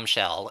the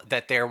bombshell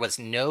that there was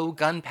no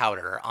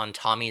gunpowder on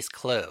Tommy's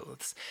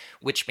clothes,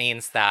 which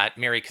means that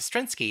Mary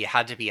Kostrinsky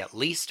had to be at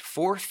least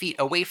 4 feet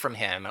away from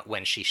him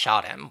when she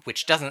shot him,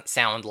 which doesn't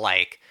sound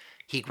like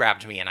he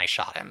grabbed me and I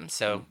shot him.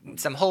 So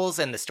some holes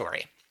in the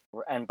story.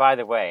 And by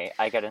the way,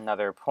 I get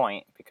another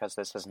point because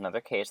this is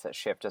another case that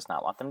Schiff does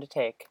not want them to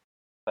take,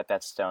 but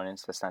that Stone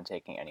insists on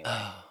taking anyway.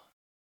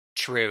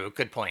 True.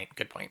 Good point.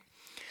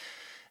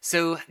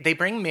 So they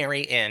bring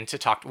Mary in to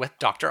talk with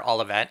Dr.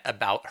 Olivet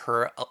about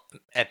her,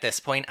 at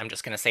this point, I'm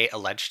just going to say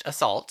alleged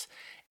assault.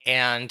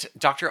 And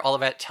Dr.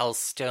 Olivet tells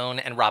Stone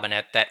and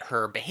Robinette that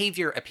her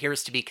behavior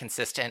appears to be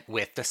consistent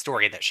with the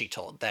story that she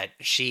told, that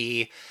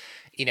she,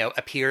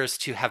 appears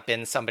to have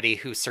been somebody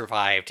who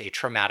survived a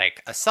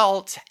traumatic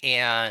assault.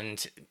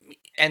 And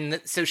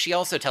so she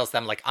also tells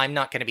them, like, I'm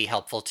not going to be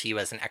helpful to you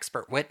as an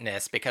expert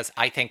witness because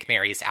I think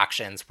Mary's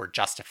actions were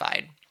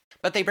justified.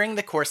 But they bring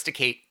the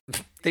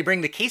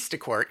case to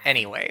court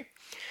anyway.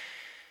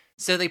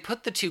 So they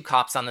put the 2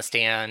 cops on the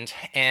stand,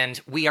 and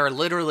we are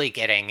literally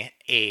getting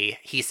a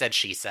he said,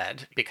 she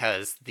said,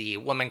 because the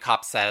woman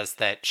cop says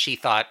that she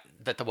thought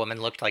that the woman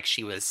looked like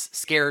she was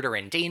scared or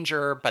in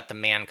danger, but the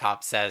man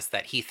cop says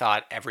that he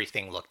thought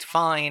everything looked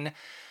fine.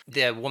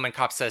 The woman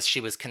cop says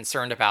she was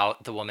concerned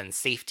about the woman's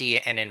safety,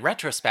 and in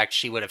retrospect,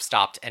 she would have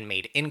stopped and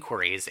made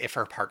inquiries if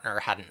her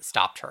partner hadn't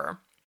stopped her.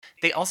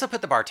 They also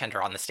put the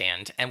bartender on the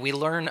stand, and we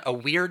learn a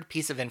weird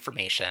piece of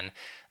information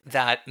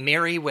that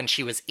Mary, when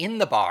she was in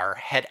the bar,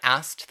 had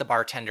asked the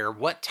bartender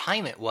what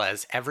time it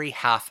was every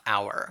half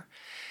hour.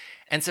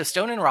 And so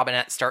Stone and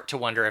Robinette start to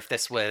wonder if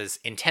this was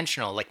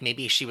intentional, like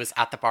maybe she was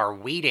at the bar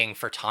waiting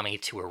for Tommy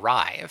to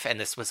arrive, and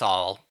this was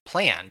all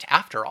planned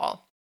after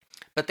all.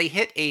 But they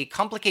hit a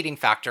complicating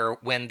factor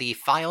when the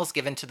files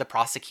given to the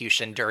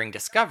prosecution during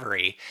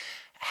discovery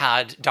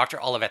had Dr.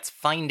 Olivet's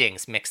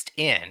findings mixed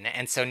in,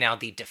 and so now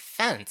the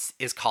defense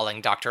is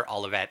calling Dr.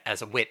 Olivet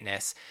as a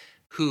witness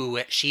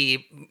who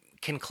she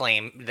can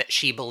claim that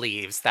she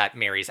believes that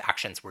Mary's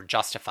actions were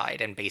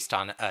justified and based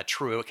on a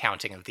true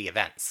accounting of the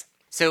events.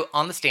 So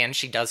on the stand,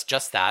 she does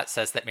just that,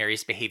 says that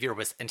Mary's behavior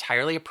was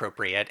entirely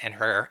appropriate and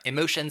her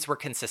emotions were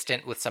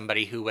consistent with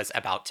somebody who was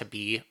about to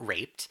be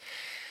raped.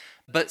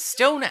 But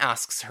Stone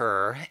asks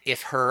her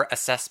if her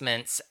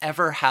assessments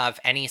ever have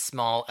any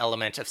small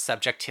element of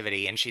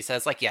subjectivity, and she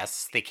says, like,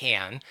 yes, they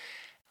can,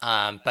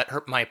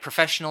 but my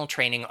professional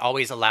training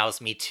always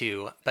allows me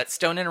to. But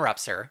Stone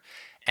interrupts her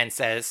and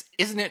says,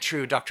 isn't it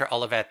true, Dr.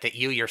 Olivet, that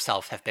you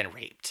yourself have been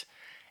raped?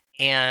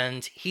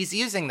 And he's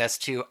using this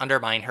to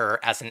undermine her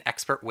as an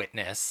expert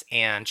witness,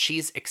 and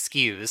she's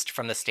excused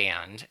from the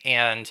stand.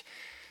 And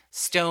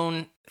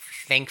Stone,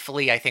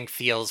 thankfully, I think,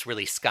 feels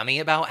really scummy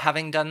about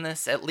having done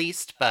this, at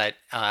least, but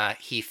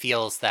he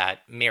feels that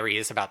Mary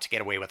is about to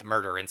get away with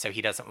murder, and so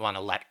he doesn't want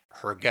to let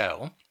her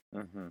go.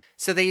 Mm-hmm.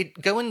 So they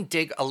go and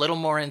dig a little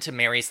more into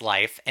Mary's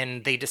life,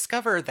 and they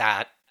discover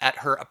that at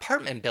her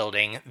apartment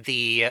building,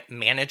 the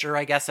manager,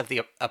 I guess, of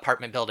the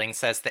apartment building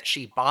says that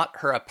she bought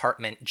her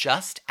apartment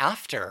just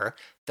after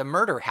the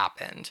murder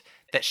happened,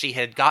 that she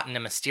had gotten a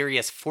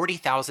mysterious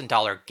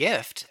 $40,000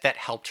 gift that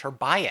helped her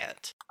buy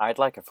it. I'd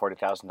like a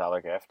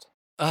 $40,000 gift.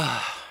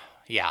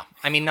 Yeah.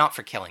 I mean, not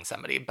for killing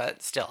somebody,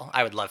 but still,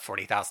 I would love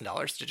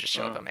 $40,000 to just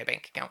show up on my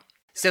bank account.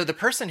 So the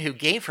person who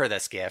gave her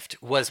this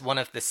gift was one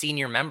of the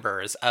senior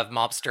members of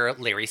mobster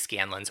Larry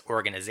Scanlon's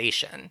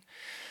organization.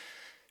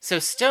 So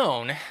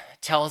Stone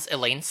tells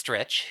Elaine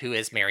Stritch, who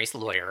is Mary's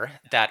lawyer,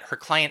 that her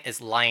client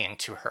is lying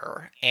to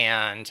her.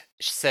 And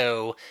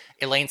so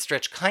Elaine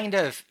Stritch kind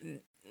of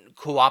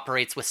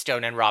cooperates with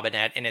Stone and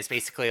Robinette and is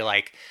basically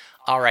like,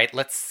 all right,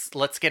 let's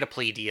get a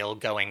plea deal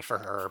going for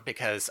her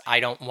because I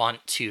don't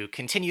want to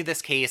continue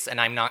this case and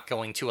I'm not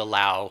going to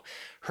allow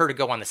her to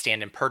go on the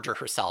stand and perjure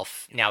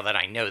herself now that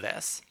I know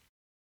this.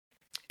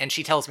 And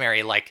she tells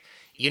Mary, like,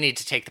 you need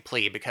to take the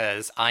plea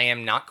because I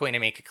am not going to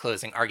make a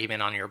closing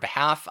argument on your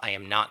behalf. I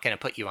am not going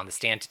to put you on the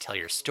stand to tell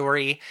your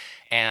story.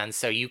 And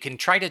so you can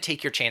try to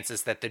take your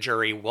chances that the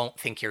jury won't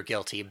think you're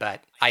guilty,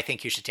 but I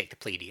think you should take the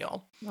plea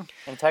deal.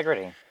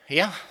 Integrity.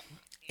 Yeah.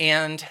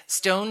 And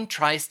Stone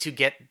tries to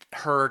get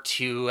her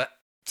to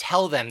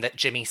tell them that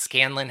Jimmy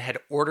Scanlon had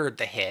ordered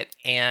the hit,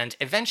 and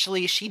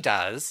eventually she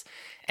does.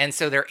 And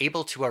so they're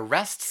able to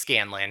arrest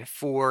Scanlon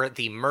for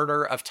the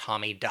murder of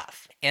Tommy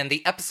Duff. And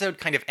the episode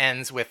kind of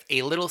ends with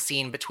a little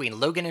scene between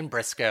Logan and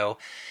Briscoe.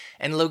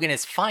 And Logan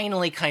is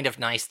finally kind of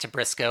nice to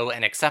Briscoe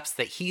and accepts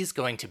that he's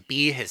going to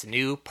be his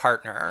new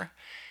partner.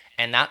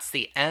 And that's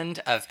the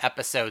end of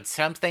episode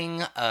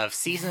something of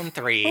season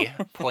 3,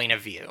 Point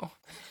of View.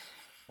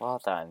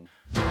 Well done.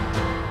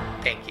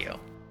 Thank you.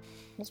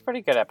 It's a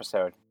pretty good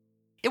episode.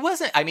 It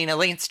wasn't, I mean,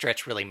 Elaine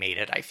Stritch really made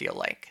it, I feel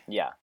like.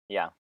 Yeah.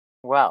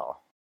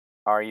 Well,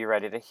 are you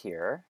ready to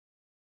hear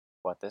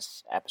what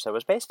this episode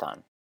was based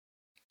on?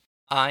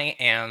 I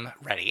am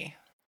ready.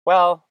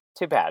 Well,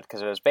 too bad,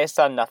 because it was based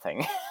on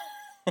nothing.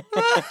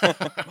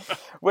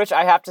 Which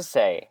I have to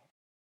say,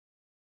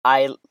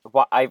 I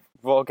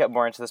will get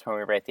more into this when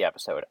we rate the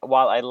episode.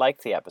 While I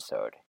like the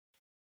episode,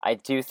 I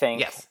do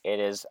think it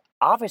is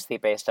obviously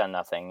based on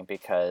nothing,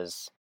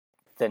 because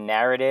the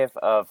narrative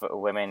of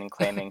women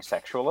claiming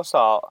sexual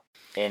assault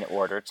in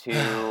order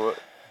to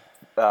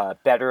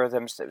better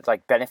them,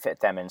 like benefit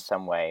them in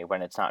some way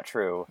when it's not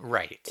true,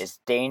 Right. is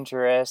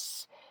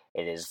dangerous.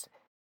 It is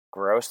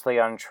grossly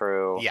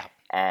untrue. Yeah.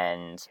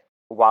 And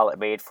while it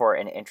made for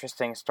an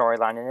interesting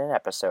storyline in an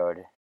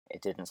episode,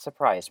 it didn't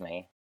surprise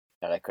me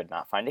that I could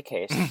not find a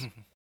case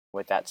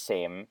with that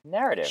same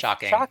narrative.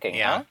 Shocking,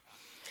 yeah.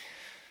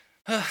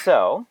 Huh?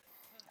 So,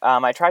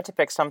 I tried to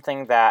pick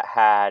something that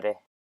had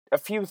a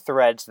few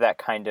threads that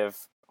kind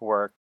of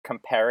were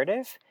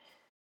comparative,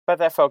 but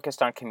that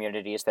focused on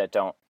communities that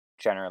don't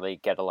generally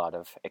get a lot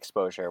of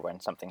exposure when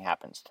something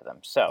happens to them.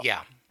 So,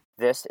 yeah.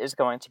 This is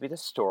going to be the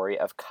story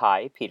of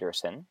Kai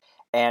Peterson,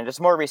 and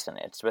it's more recent.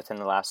 It's within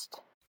the last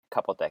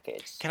couple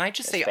decades. Can I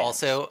just say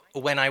also,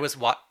 when I was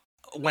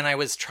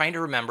trying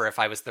to remember if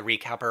I was the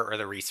recapper or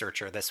the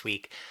researcher this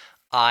week,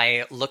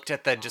 I looked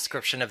at the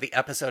description of the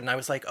episode and I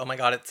was like, oh my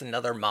god, it's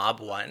another mob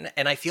one.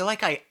 And I feel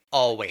like I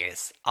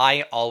always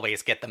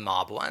get the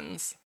mob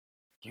ones.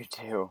 You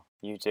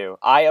do.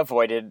 I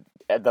avoided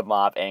the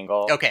mob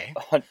angle. Okay.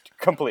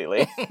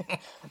 Completely.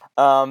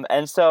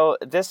 And so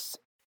this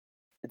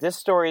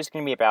story is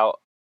going to be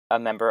about a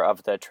member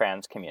of the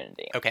trans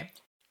community. Okay.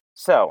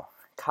 So,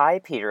 Kai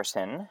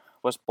Peterson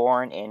was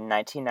born in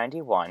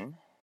 1991,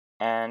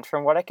 and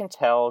from what I can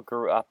tell,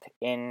 grew up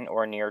in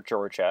or near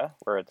Georgia,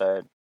 where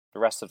the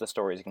rest of the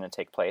story is going to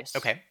take place.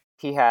 Okay.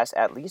 He has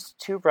at least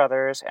 2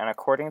 brothers, and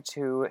according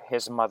to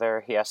his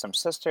mother, he has some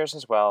sisters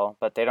as well,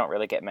 but they don't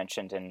really get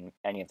mentioned in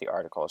any of the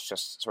articles,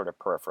 just sort of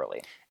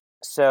peripherally.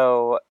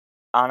 So,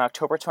 on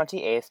October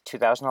 28th,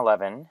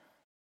 2011,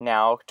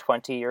 now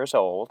 20 years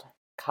old,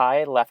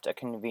 Kai left a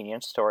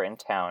convenience store in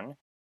town.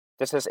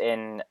 This is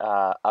in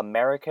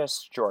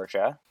Americus,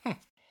 Georgia.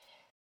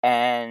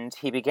 And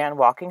he began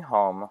walking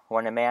home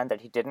when a man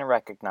that he didn't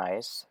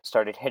recognize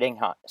started hitting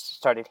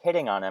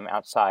on him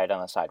outside on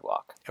the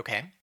sidewalk.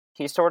 Okay.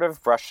 He sort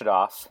of brushed it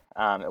off.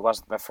 It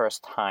wasn't the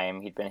first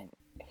time he'd been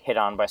hit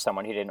on by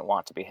someone he didn't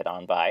want to be hit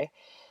on by.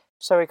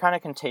 So he kind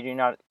of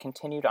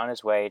continued on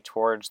his way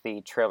towards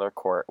the trailer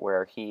court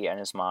where he and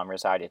his mom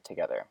resided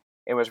together.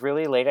 It was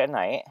really late at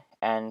night,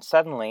 and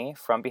suddenly,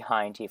 from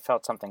behind, he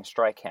felt something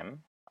strike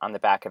him on the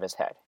back of his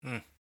head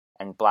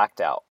and blacked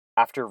out.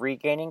 After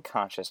regaining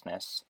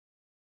consciousness,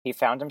 he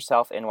found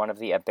himself in one of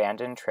the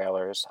abandoned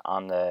trailers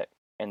in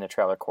the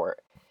trailer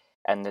court,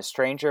 and the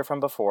stranger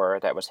from before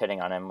that was hitting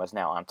on him was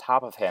now on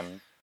top of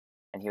him,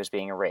 and he was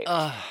being raped.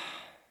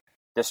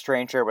 The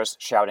stranger was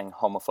shouting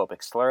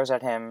homophobic slurs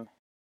at him,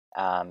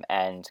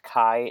 and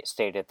Kai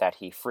stated that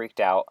he freaked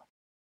out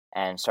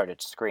and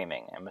started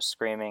screaming,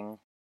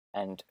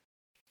 and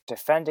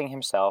defending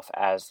himself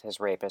as his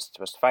rapist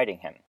was fighting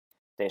him.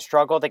 They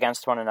struggled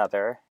against one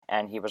another,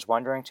 and he was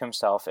wondering to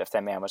himself if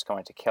the man was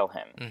going to kill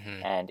him,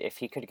 and if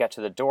he could get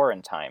to the door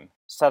in time.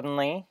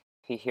 Suddenly,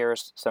 he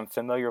hears some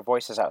familiar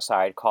voices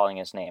outside calling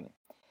his name,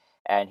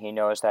 and he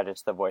knows that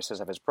it's the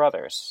voices of his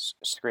brothers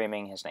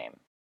screaming his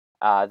name.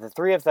 The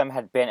 3 of them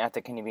had been at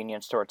the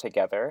convenience store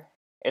together.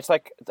 It's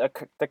like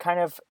the kind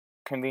of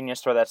convenience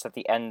store that's at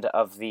the end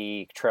of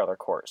the trailer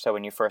court, so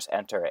when you first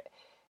enter it,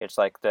 it's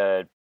like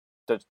the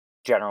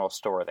general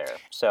store there.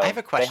 So I have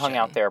a question. They hung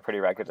out there pretty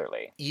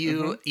regularly.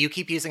 You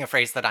keep using a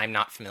phrase that I'm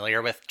not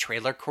familiar with.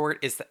 Trailer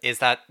court, is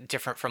that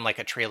different from like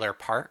a trailer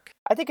park?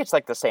 I think it's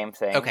like the same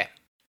thing. Okay.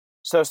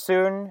 So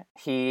soon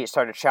he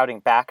started shouting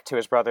back to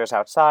his brothers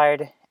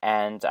outside,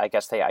 and I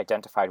guess they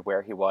identified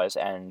where he was,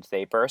 and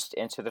they burst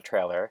into the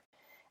trailer,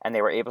 and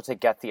they were able to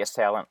get the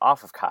assailant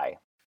off of Kai.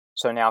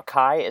 So now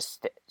Kai is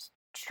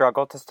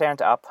struggled to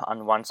stand up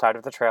on one side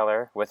of the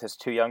trailer with his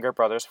 2 younger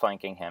brothers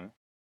flanking him,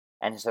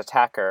 and his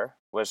attacker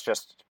was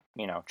just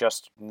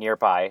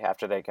nearby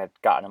after they had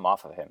gotten him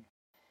off of him.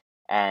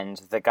 And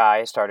the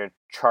guy started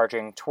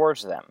charging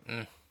towards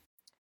them.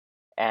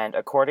 And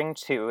according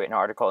to an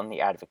article in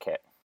The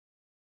Advocate,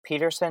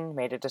 Peterson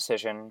made a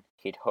decision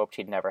he'd hoped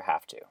he'd never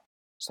have to.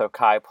 So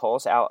Kai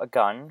pulls out a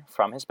gun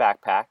from his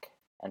backpack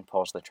and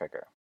pulls the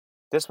trigger.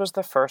 This was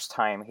the first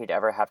time he'd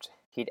ever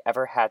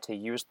had to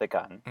use the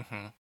gun.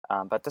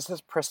 But this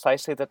is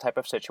precisely the type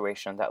of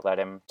situation that led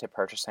him to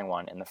purchasing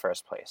one in the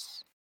first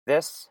place.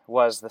 This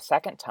was the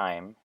second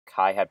time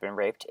Kai had been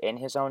raped in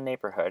his own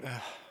neighborhood,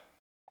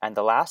 and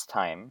the last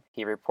time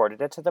he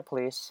reported it to the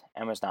police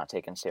and was not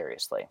taken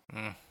seriously.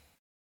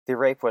 The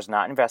rape was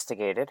not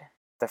investigated,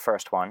 the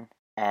first one,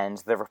 and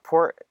the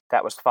report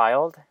that was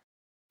filed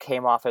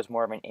came off as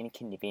more of an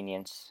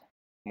inconvenience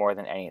more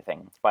than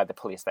anything by the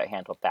police that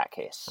handled that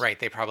case. Right,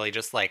 they probably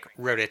just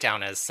wrote it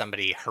down as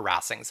somebody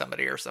harassing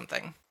somebody or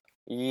something.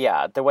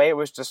 Yeah, the way it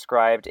was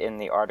described in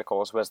the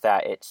articles was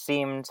that it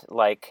seemed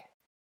like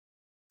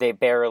they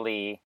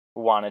barely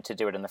wanted to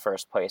do it in the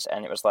first place,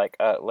 and it was like,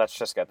 let's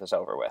just get this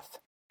over with.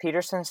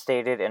 Peterson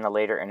stated in a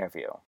later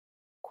interview,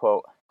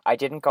 quote, "I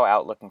didn't go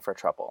out looking for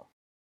trouble.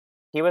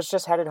 He was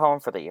just headed home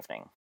for the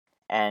evening.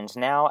 And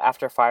now,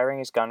 after firing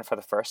his gun for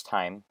the first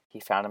time, he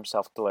found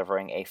himself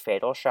delivering a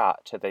fatal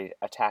shot to the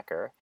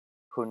attacker,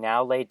 who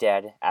now lay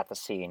dead at the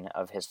scene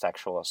of his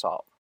sexual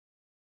assault."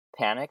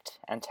 panicked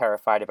and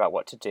terrified about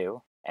what to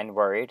do, and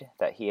worried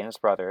that he and his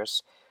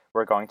brothers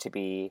were going to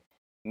be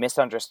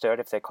misunderstood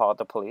if they called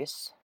the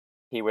police.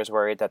 He was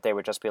worried that they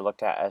would just be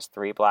looked at as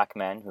three black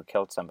men who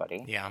killed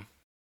somebody. Yeah.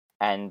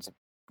 And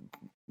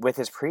with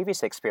his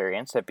previous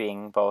experience of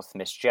being both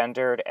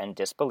misgendered and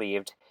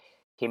disbelieved,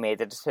 he made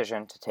the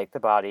decision to take the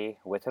body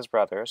with his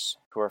brothers,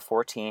 who were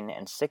 14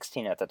 and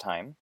 16 at the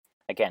time.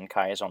 Again,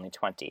 Kai is only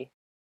 20.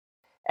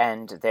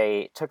 And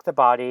they took the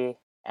body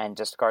and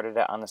discarded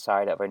it on the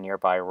side of a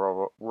nearby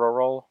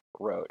rural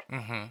road.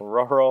 Mm-hmm.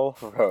 Rural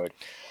road.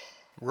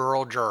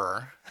 Rural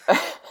juror.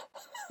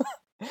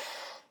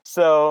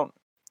 So,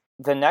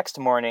 the next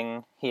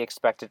morning, he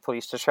expected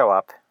police to show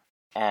up,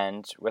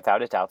 and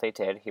without a doubt they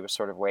did. He was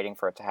sort of waiting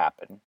for it to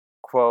happen.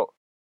 Quote,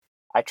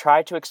 "I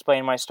tried to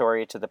explain my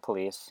story to the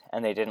police,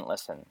 and they didn't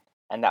listen.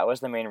 And that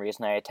was the main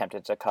reason I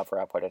attempted to cover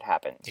up what had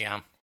happened."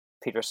 Yeah.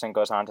 Peterson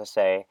goes on to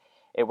say,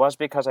 "It was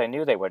because I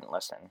knew they wouldn't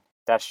listen.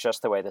 That's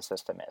just the way the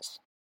system is."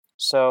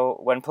 So,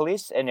 when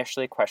police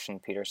initially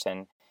questioned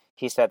Peterson,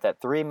 he said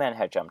that 3 men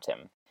had jumped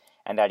him,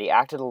 and that he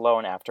acted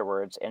alone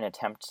afterwards in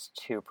attempts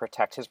to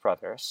protect his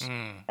brothers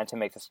and to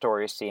make the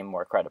story seem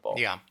more credible.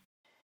 Yeah.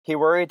 He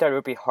worried that it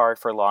would be hard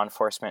for law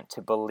enforcement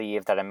to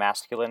believe that a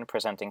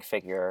masculine-presenting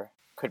figure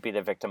could be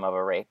the victim of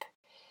a rape,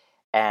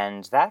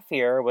 and that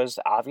fear was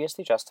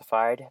obviously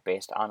justified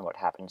based on what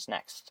happens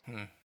next.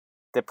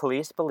 The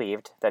police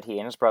believed that he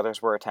and his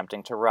brothers were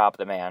attempting to rob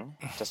the man,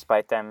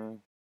 despite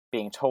them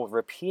being told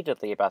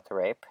repeatedly about the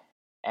rape,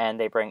 and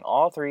they bring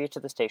all 3 to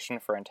the station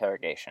for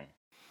interrogation.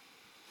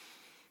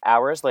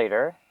 Hours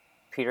later,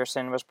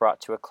 Peterson was brought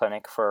to a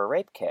clinic for a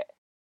rape kit,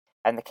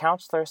 and the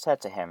counselor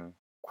said to him,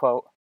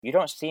 quote, "You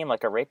don't seem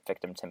like a rape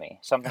victim to me.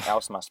 Something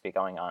else must be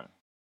going on."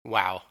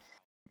 Wow.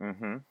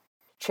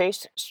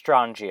 Chase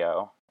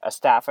Strangio, a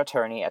staff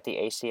attorney at the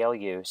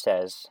ACLU,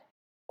 says,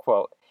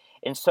 quote,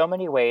 "In so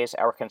many ways,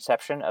 our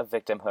conception of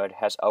victimhood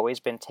has always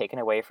been taken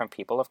away from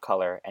people of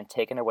color and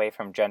taken away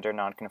from gender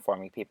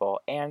nonconforming people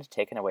and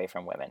taken away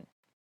from women."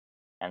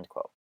 End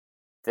quote.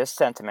 This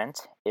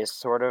sentiment is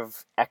sort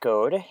of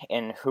echoed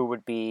in who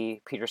would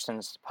be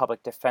Peterson's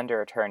public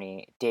defender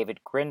attorney,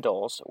 David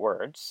Grindle's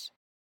words.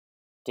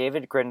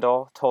 David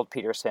Grindle told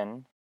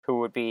Peterson, who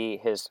would be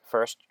his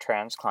first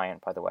trans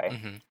client, by the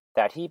way,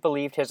 that he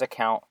believed his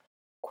account,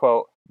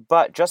 quote,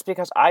 "But just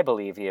because I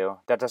believe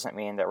you, that doesn't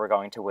mean that we're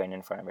going to win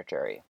in front of a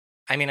jury."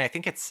 I mean, I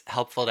think it's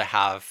helpful to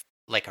have,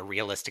 like, a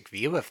realistic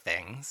view of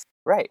things.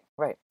 Right.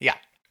 Yeah.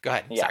 Go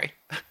ahead. Yeah. Sorry.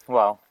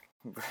 Well,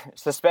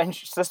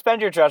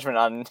 suspend your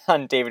judgment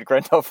on David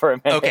Grindle for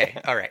a minute.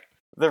 Okay. All right.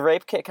 The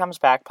rape kit comes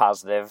back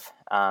positive,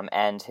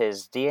 and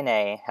his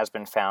DNA has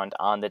been found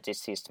on the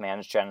deceased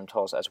man's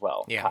genitals as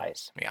well,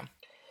 Kai's. Yeah.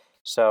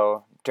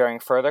 So, during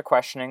further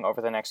questioning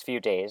over the next few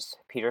days,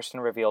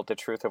 Peterson revealed the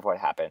truth of what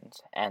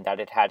happened, and that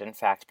it had in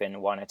fact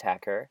been one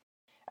attacker,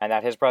 and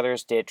that his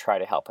brothers did try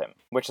to help him,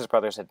 which his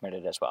brothers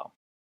admitted as well.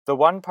 The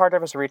one part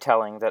of his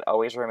retelling that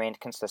always remained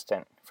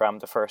consistent from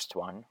the first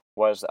one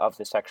was of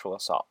the sexual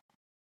assault.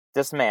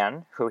 This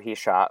man, who he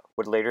shot,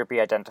 would later be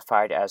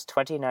identified as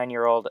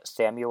 29-year-old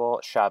Samuel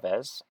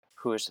Chavez,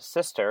 whose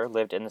sister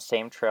lived in the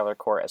same trailer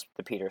court as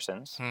the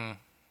Petersons.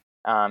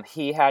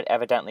 He had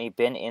evidently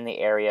been in the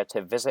area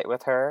to visit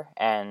with her,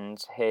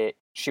 and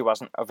she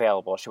wasn't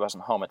available. She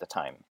wasn't home at the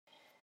time.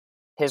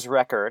 His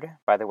record,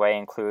 by the way,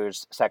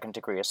 includes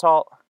second-degree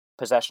assault,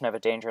 possession of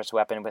a dangerous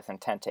weapon with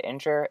intent to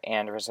injure,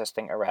 and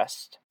resisting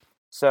arrest.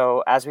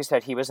 So, as we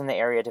said, he was in the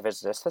area to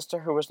visit his sister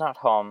who was not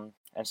home,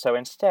 and so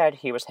instead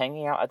he was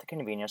hanging out at the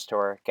convenience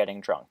store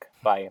getting drunk,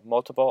 by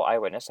multiple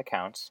eyewitness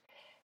accounts,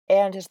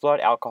 and his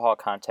blood alcohol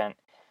content,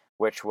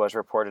 which was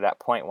reported at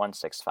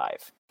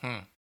 0.165.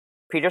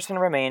 Peterson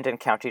remained in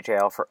county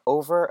jail for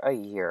over a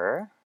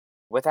year,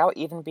 without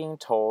even being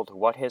told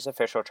what his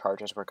official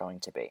charges were going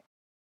to be.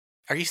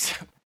 Are you...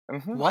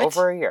 What?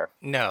 Over a year.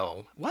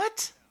 No.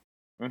 What?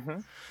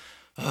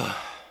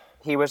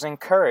 He was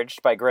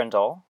encouraged by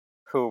Grindle,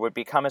 who would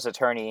become his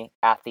attorney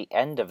at the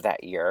end of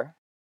that year,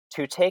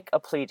 to take a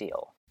plea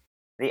deal.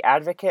 The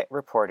advocate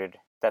reported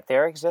that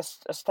there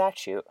exists a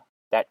statute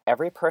that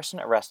every person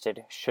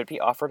arrested should be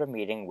offered a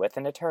meeting with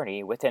an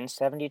attorney within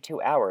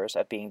 72 hours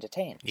of being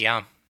detained.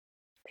 Yeah.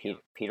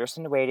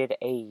 Peterson waited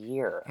a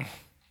year.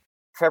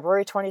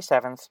 February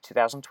 27th,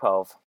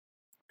 2012,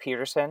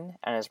 Peterson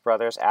and his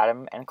brothers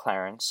Adam and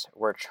Clarence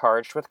were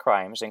charged with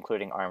crimes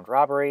including armed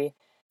robbery,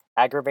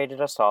 aggravated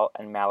assault,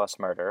 and malice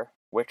murder,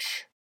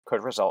 which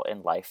could result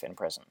in life in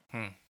prison.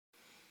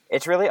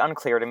 It's really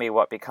unclear to me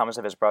what becomes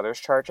of his brother's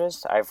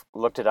charges. I've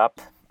looked it up.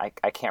 I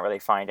can't really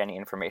find any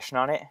information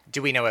on it.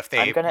 Do we know if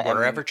they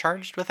were ever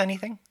charged with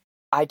anything?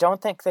 I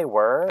don't think they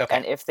were. Okay.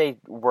 And if they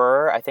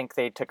were, I think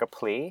they took a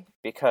plea,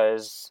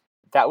 because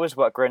that was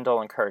what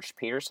Grindle encouraged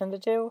Peterson to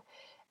do,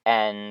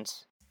 and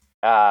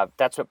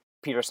that's what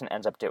Peterson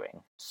ends up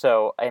doing.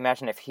 So I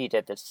imagine if he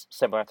did this,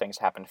 similar things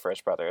happened for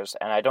his brothers,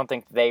 and I don't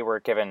think they were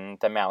given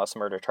the malice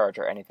murder charge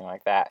or anything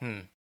like that.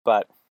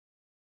 But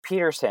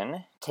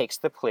Peterson takes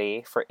the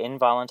plea for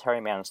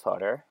involuntary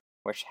manslaughter,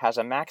 which has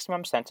a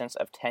maximum sentence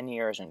of 10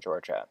 years in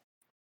Georgia.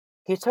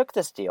 He took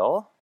this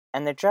deal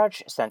and the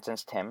judge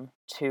sentenced him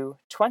to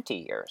 20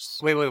 years.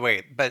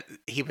 Wait. But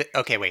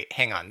okay, wait,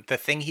 hang on. The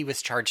thing he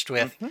was charged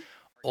with Mm-hmm.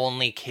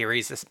 only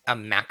carries a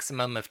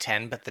maximum of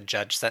 10, but the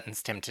judge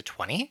sentenced him to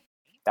 20?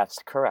 That's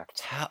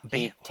correct.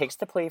 He takes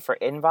the plea for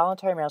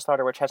involuntary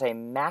manslaughter, which has a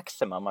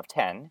maximum of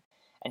 10,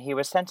 and he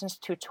was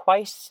sentenced to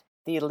twice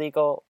the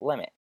legal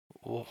limit.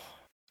 Ooh.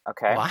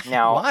 Okay? Why?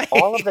 Now, Why?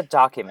 all of the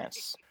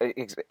documents...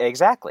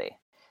 Exactly.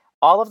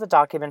 All of the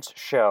documents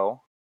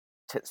show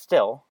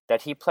still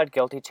that he pled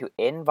guilty to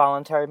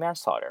involuntary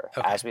manslaughter,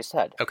 Okay. as we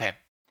said. Okay.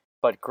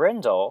 But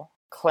Grindle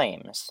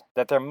claims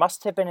that there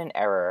must have been an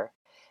error,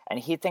 and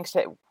he thinks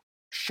it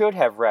should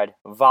have read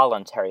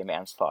voluntary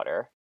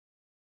manslaughter,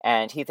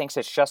 and he thinks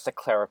it's just a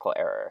clerical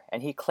error.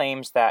 And he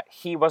claims that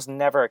he was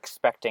never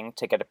expecting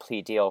to get a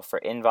plea deal for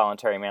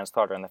involuntary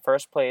manslaughter in the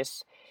first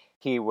place.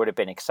 He would have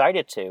been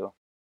excited to,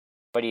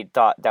 but he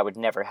thought that would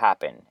never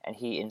happen. And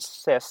he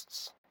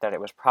insists that it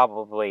was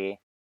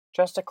probably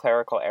just a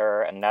clerical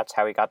error, and that's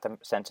how he got the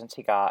sentence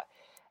he got,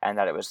 and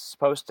that it was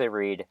supposed to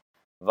read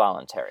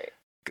voluntary.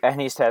 And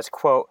he says,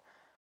 quote,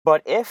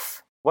 "But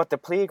if what the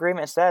plea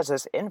agreement says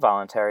is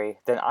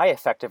involuntary, then I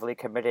effectively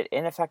committed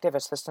ineffective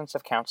assistance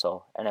of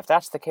counsel, and if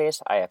that's the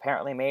case, I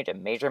apparently made a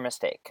major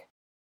mistake."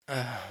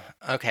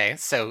 Okay,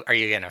 so are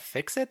you going to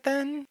fix it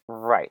then?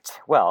 Right.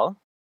 Well,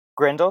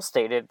 Grindle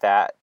stated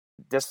that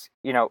this,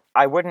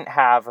 I wouldn't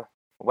have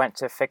went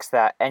to fix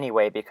that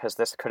anyway because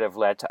this could have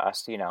led to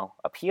us,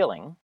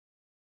 appealing.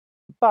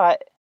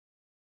 But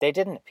they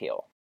didn't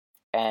appeal.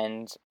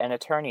 And an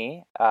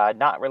attorney,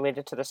 not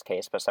related to this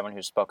case, but someone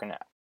who's spoken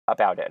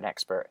about it, an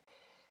expert,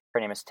 her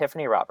name is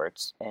Tiffany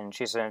Roberts, and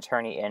she's an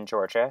attorney in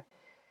Georgia.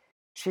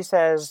 She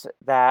says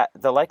that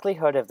the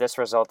likelihood of this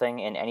resulting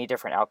in any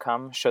different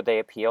outcome, should they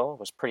appeal,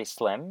 was pretty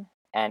slim,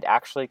 and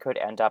actually could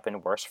end up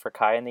in worse for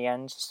Kai in the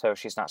end, so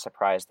she's not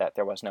surprised that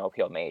there was no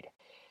appeal made.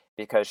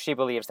 Because she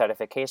believes that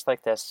if a case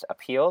like this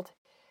appealed,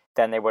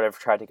 then they would have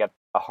tried to get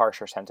a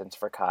harsher sentence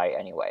for Kai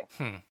anyway.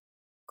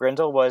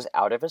 Grindle was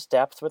out of his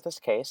depth with this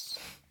case,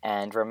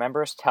 and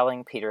remembers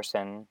telling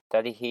Peterson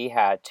that he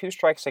had 2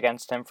 strikes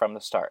against him from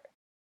the start.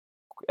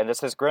 And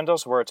this is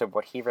Grindle's words of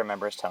what he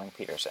remembers telling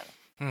Peterson.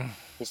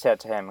 He said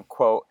to him,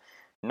 quote,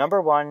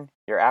 "Number 1,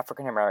 you're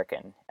African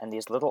American, and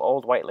these little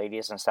old white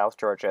ladies in South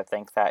Georgia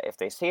think that if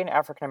they see an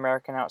African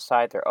American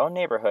outside their own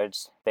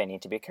neighborhoods, they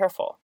need to be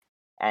careful."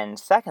 And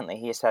secondly,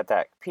 he said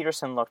that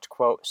Peterson looked,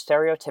 quote,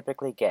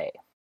 "stereotypically gay,"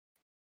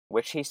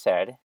 which he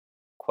said,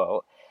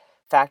 quote,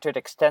 "factored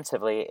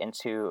extensively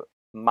into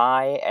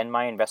my and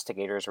my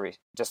investigators'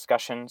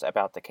 discussions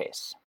about the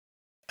case."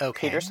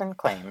 Okay. Peterson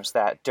claims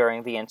that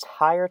during the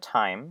entire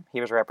time he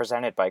was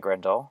represented by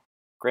Grindle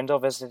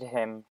visited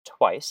him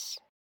twice.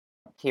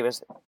 He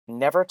was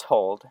never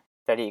told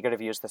that he could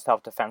have used the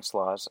self-defense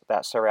laws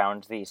that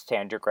surround the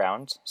Stand Your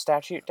Ground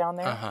statute down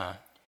there.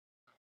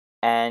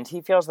 And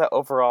he feels that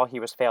overall he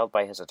was failed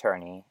by his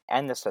attorney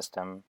and the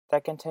system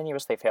that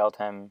continuously failed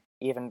him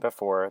even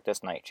before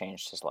this night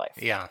changed his life.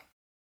 Yeah.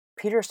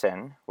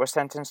 Peterson was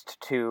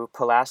sentenced to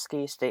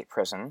Pulaski State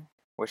Prison,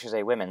 which is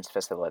a women's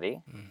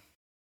facility,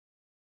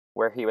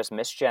 where he was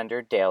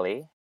misgendered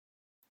daily,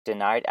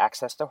 denied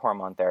access to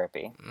hormone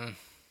therapy,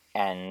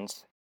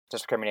 and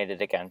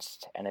discriminated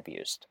against and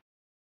abused.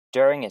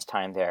 During his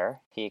time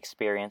there, he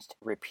experienced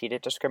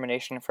repeated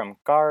discrimination from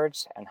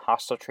guards and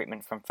hostile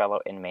treatment from fellow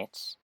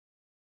inmates.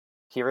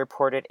 He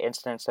reported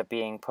incidents of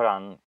being put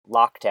on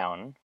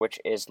lockdown, which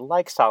is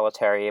like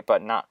solitary,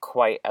 but not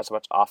quite as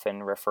what's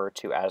often referred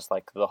to as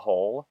like the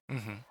hole.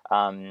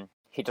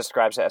 He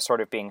describes it as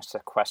sort of being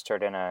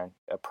sequestered in a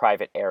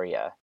private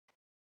area.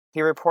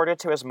 He reported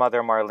to his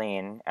mother,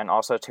 Marlene, and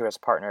also to his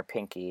partner,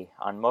 Pinky,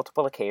 on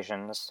multiple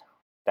occasions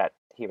that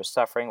he was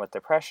suffering with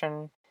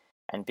depression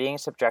and being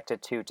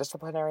subjected to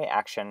disciplinary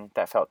action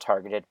that felt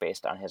targeted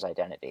based on his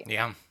identity.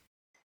 Yeah.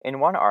 In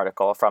one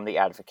article from The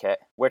Advocate,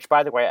 which,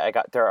 by the way,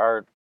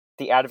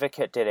 The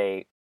Advocate did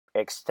a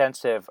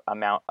extensive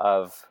amount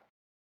of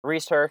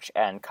research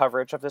and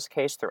coverage of this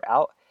case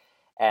throughout,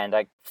 and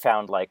I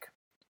found like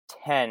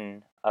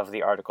 10 of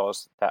the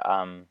articles that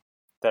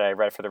I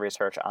read for the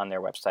research on their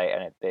website,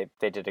 and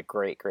they did a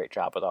great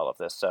job with all of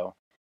this. So,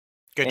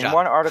 Good in job.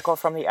 one article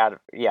from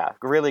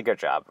really good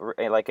job,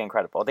 like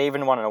incredible. They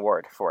even won an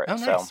award for it. Oh,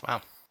 nice. So,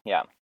 wow.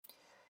 yeah.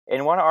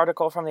 In one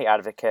article from The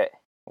Advocate,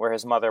 where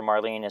his mother,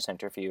 Marlene, is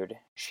interviewed,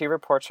 she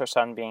reports her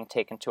son being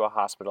taken to a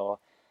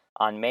hospital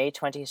on May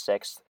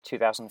 26,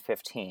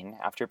 2015,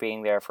 after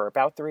being there for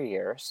about 3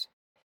 years,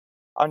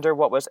 under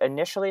what was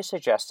initially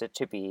suggested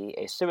to be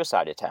a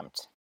suicide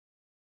attempt.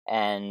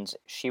 And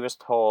she was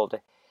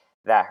told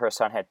that her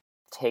son had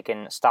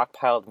taken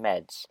stockpiled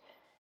meds,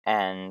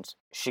 and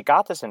she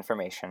got this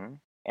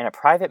information in a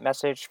private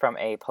message from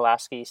a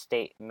Pulaski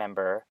staff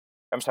member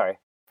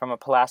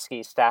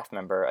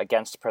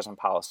against prison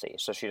policy,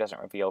 so she doesn't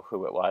reveal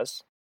who it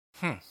was.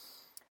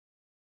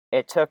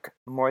 It took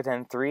more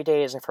than 3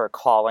 days of her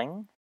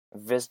calling,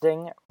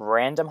 visiting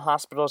random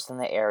hospitals in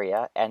the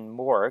area, and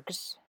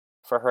morgues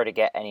for her to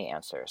get any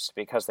answers,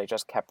 because they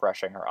just kept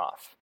brushing her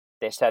off.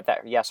 They said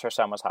that, yes, her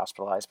son was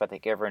hospitalized, but they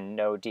gave her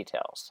no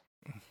details.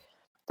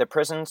 The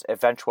prison's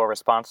eventual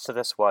response to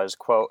this was,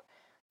 quote,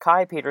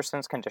 Kai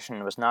Peterson's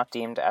condition was not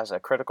deemed as a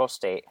critical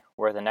state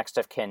where the next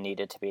of kin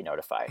needed to be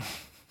notified.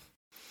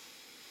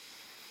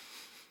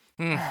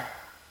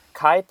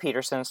 Kai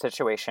Peterson's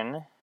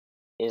situation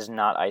is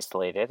not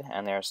isolated,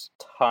 and there's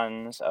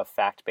tons of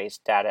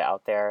fact-based data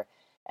out there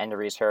and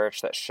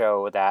research that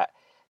show that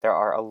there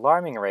are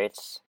alarming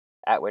rates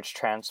at which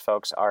trans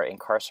folks are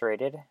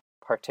incarcerated,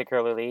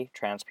 particularly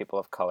trans people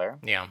of color.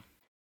 Yeah.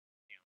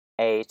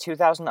 A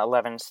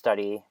 2011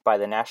 study by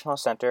the National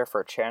Center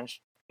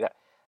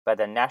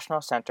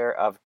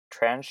of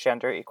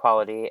Transgender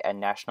Equality and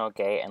National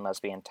Gay and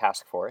Lesbian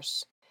Task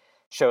Force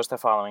shows the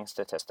following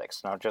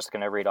statistics. And I'm just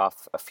going to read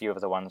off a few of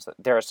the ones.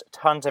 There's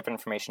tons of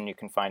information you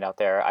can find out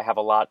there. I have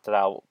a lot that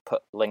I'll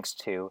put links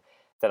to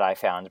that I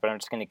found, but I'm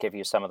just going to give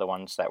you some of the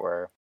ones that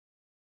were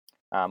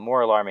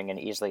more alarming and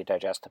easily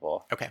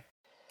digestible. Okay.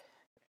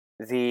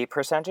 The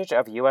percentage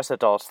of U.S.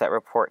 adults that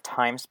report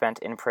time spent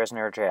in prison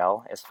or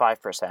jail is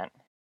 5%,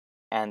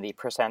 and the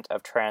percent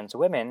of trans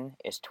women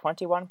is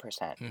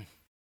 21%.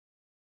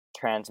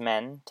 Trans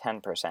men,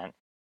 10%,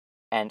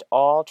 and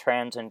all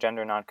trans and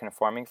gender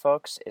nonconforming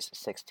folks is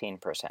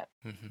 16%.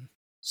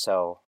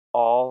 So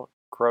all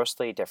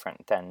grossly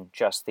different than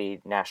just the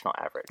national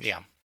average.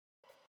 Yeah.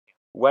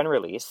 When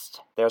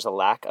released, there's a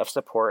lack of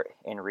support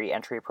in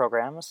re-entry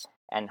programs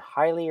and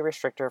highly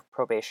restrictive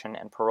probation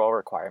and parole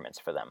requirements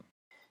for them.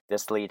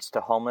 This leads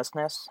to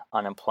homelessness,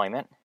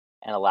 unemployment,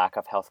 and a lack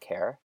of health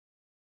care.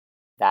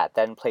 That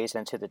then plays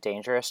into the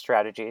dangerous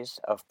strategies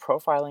of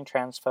profiling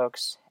trans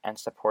folks and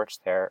supports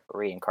their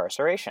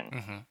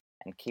reincarceration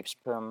and keeps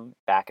them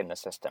back in the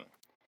system.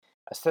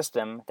 A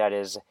system that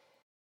is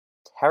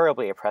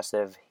terribly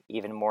oppressive,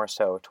 even more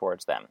so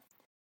towards them.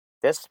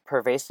 This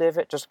pervasive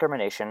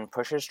discrimination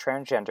pushes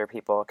transgender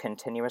people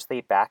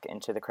continuously back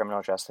into the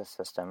criminal justice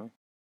system,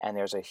 and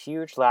there's a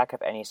huge lack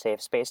of any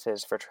safe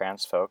spaces for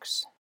trans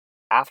folks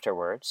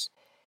afterwards.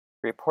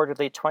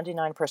 Reportedly,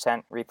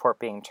 29% report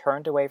being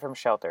turned away from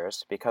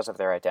shelters because of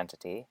their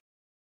identity,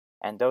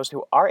 and those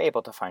who are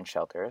able to find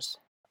shelters,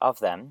 of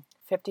them,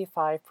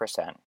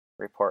 55%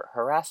 report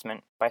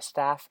harassment by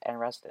staff and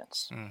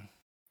residents.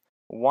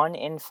 1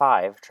 in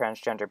 5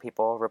 transgender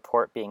people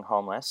report being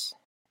homeless,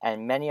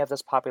 and many of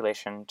this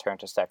population turn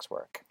to sex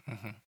work.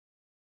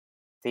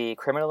 The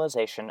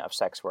criminalization of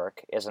sex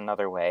work is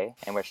another way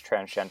in which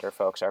transgender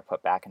folks are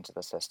put back into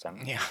the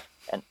system. Yeah.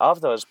 And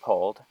of those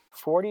polled,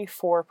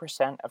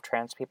 44% of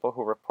trans people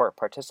who report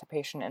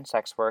participation in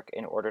sex work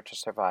in order to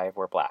survive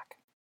were black.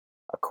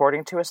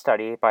 According to a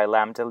study by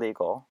Lambda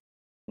Legal,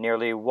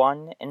 nearly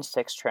 1 in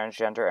 6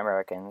 transgender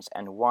Americans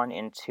and 1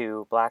 in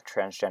 2 black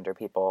transgender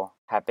people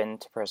have been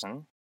to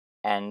prison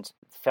and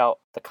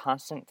felt the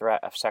constant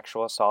threat of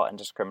sexual assault and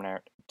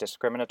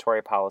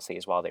discriminatory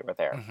policies while they were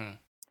there.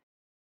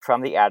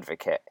 From The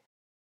Advocate,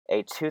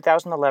 a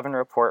 2011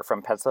 report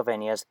from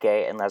Pennsylvania's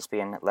Gay and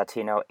Lesbian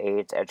Latino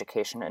AIDS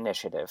Education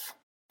Initiative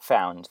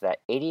found that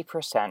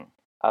 80%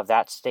 of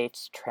that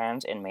state's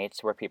trans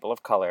inmates were people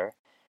of color,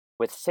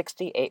 with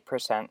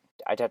 68%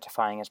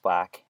 identifying as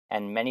black,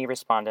 and many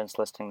respondents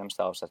listing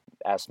themselves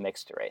as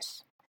mixed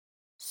race.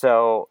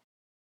 So,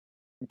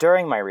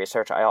 during my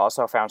research, I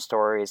also found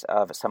stories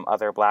of some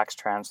other black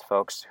trans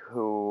folks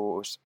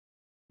whose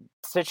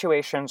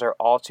situations are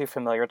all too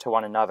familiar to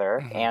one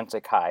another and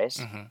to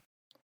Kai's.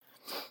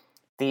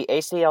 The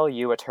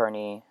ACLU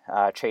attorney,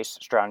 Chase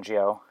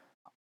Strangio,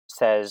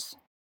 says,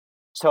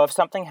 "So if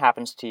something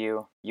happens to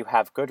you, you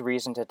have good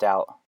reason to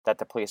doubt that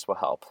the police will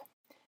help.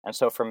 And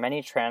so for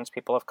many trans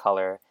people of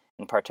color,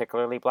 and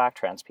particularly black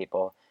trans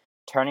people,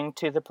 turning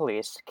to the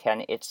police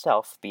can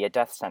itself be a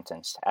death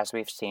sentence, as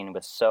we've seen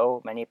with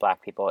so many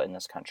black people in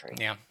this country."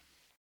 Yeah.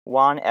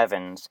 Juan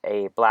Evans,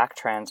 a black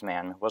trans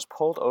man, was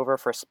pulled over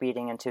for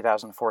speeding in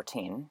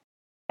 2014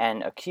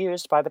 and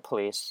accused by the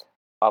police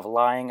of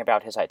lying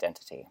about his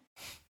identity.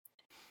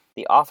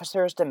 The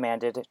officers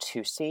demanded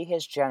to see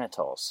his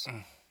genitals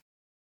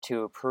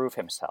to prove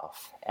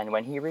himself, and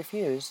when he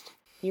refused,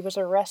 he was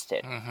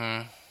arrested,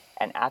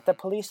 and at the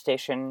police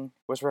station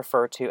was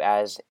referred to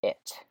as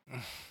It.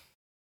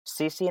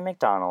 CeCe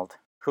McDonald,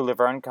 who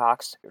Laverne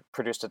Cox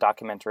produced a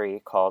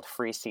documentary called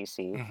Free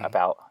CeCe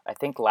about, I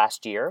think,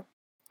 last year.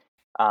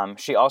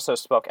 She also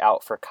spoke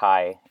out for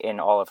Kai in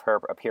all of her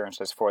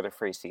appearances for the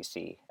Free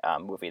CeCe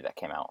movie that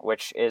came out,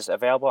 which is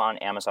available on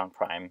Amazon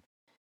Prime.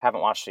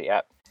 Haven't watched it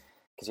yet,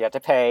 because you have to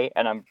pay,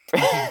 and I'm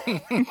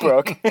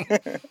broke.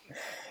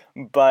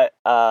 But,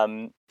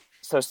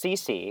 so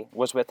CeCe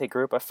was with a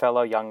group of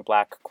fellow young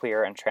black,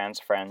 queer, and trans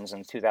friends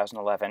in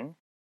 2011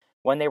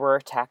 when they were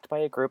attacked by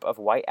a group of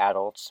white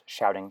adults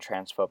shouting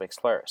transphobic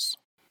slurs.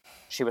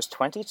 She was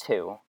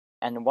 22,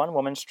 and one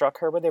woman struck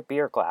her with a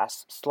beer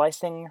glass,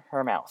 slicing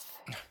her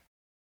mouth.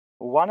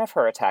 One of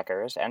her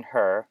attackers and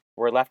her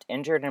were left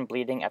injured and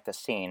bleeding at the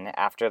scene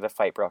after the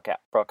fight broke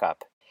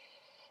up.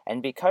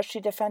 And because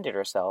she defended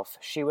herself,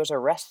 she was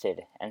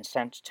arrested and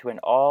sent to an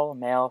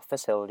all-male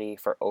facility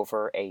for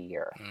over a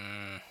year.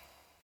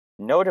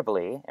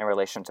 Notably, in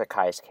relation to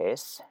Kai's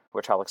case,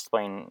 which I'll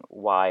explain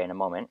why in a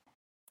moment,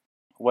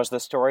 was the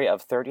story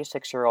of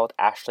 36-year-old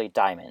Ashley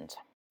Diamond,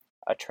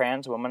 a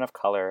trans woman of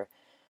color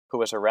who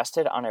was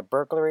arrested on a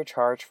burglary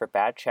charge for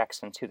bad checks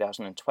in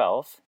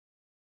 2012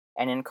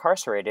 and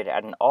incarcerated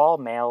at an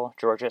all-male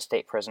Georgia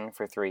state prison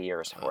for 3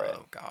 years for it.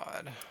 Oh,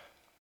 God.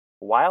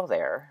 While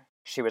there,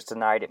 she was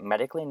denied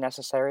medically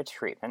necessary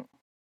treatment,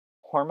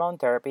 hormone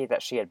therapy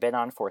that she had been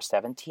on for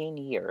 17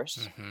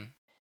 years,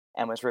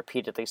 and was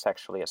repeatedly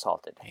sexually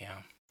assaulted.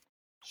 Yeah.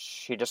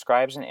 She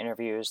describes in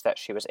interviews that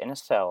she was in a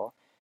cell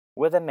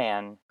with a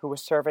man who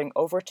was serving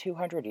over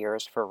 200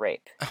 years for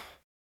rape.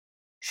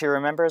 She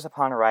remembers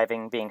upon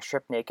arriving being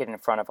stripped naked in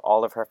front of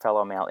all of her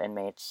fellow male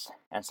inmates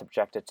and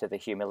subjected to the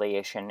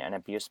humiliation and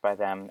abuse by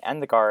them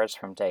and the guards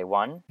from day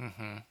one.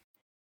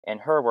 In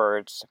her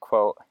words,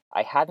 quote,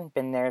 "I hadn't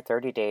been there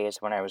 30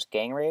 days when I was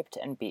gang raped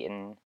and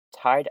beaten,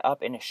 tied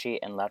up in a sheet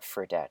and left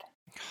for dead."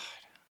 God.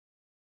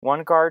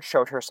 One guard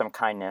showed her some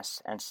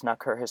kindness and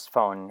snuck her his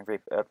phone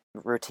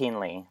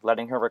routinely,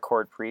 letting her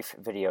record brief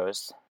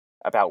videos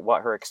about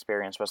what her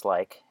experience was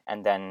like,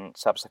 and then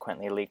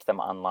subsequently leaked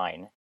them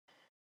online,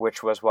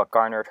 which was what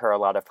garnered her a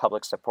lot of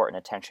public support and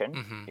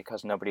attention,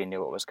 because nobody knew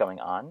what was going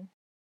on.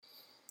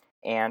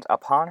 And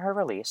upon her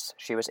release,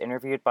 she was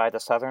interviewed by the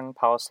Southern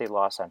Poverty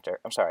Law Center,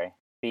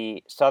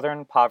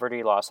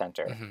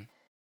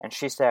 and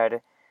she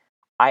said,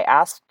 "I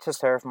asked to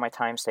serve my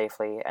time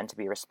safely and to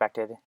be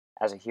respected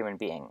as a human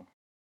being.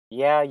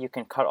 Yeah, you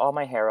can cut all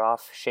my hair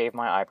off, shave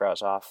my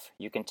eyebrows off,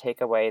 you can take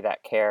away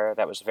that care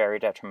that was very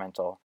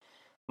detrimental.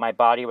 My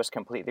body was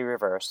completely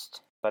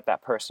reversed, but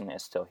that person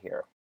is still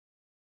here."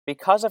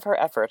 Because of her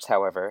efforts,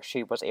 however,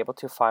 she was able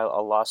to file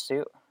a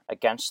lawsuit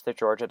against the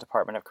Georgia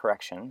Department of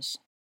Corrections.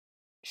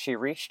 She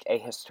reached a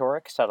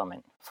historic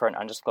settlement for an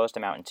undisclosed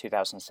amount in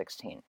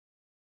 2016.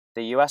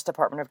 The U.S.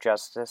 Department of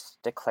Justice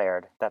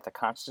declared that the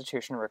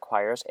Constitution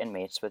requires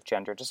inmates with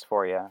gender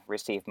dysphoria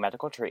receive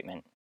medical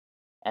treatment,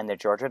 and the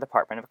Georgia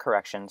Department of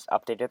Corrections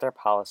updated their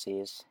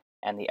policies,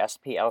 and the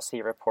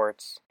SPLC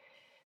reports,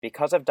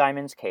 because of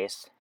Diamond's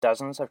case,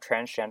 dozens of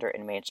transgender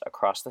inmates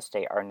across the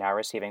state are now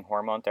receiving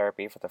hormone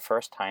therapy for the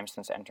first time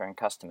since entering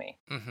custody.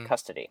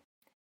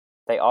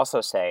 They also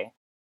say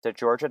the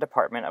Georgia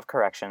Department of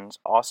Corrections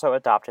also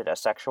adopted a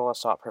sexual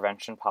assault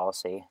prevention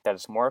policy that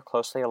is more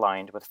closely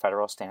aligned with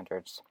federal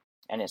standards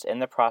and is in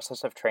the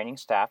process of training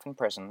staff in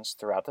prisons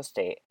throughout the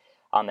state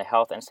on the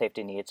health and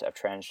safety needs of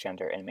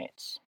transgender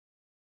inmates.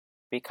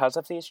 Because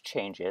of these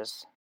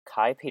changes,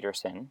 Kai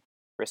Peterson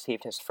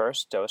received his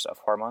first dose of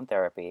hormone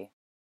therapy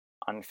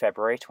on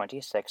February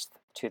 26,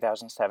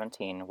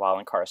 2017, while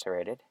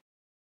incarcerated,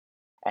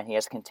 and he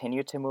has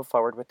continued to move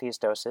forward with these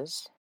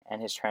doses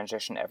and his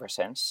transition ever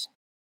since.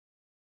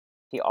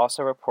 He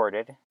also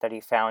reported that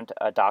he found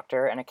a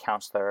doctor and a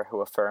counselor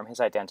who affirm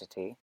his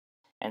identity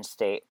and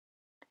state,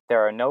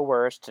 "There are no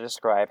words to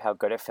describe how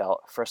good it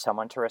felt for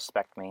someone to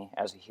respect me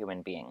as a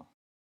human being."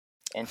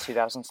 In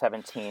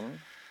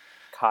 2017,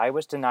 Kai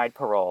was denied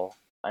parole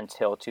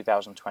until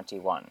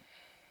 2021,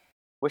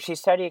 which he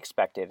said he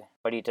expected,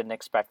 but he didn't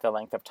expect the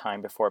length of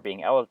time before being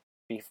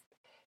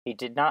he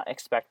did not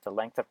expect the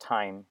length of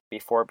time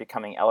before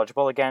becoming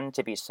eligible again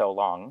to be so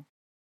long.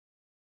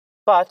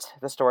 But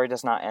the story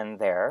does not end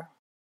there.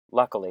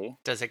 Luckily.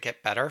 Does it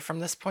get better from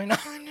this point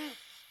on?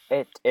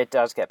 It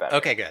does get better.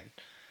 Okay, good.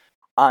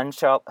 On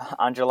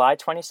July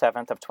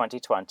 27th of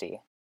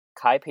 2020,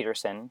 Kai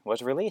Peterson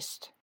was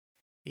released.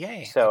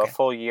 Yay. So okay. A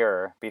full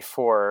year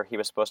before he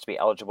was supposed to be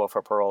eligible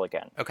for parole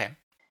again. Okay.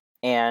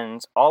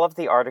 And all of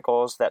the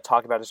articles that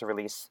talk about his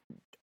release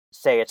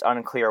say it's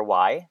unclear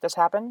why this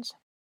happened.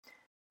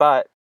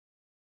 But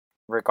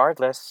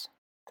regardless,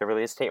 the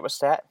release date was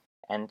set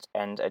and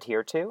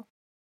adhered to.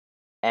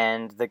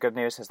 And the good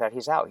news is that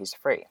he's out. He's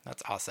free.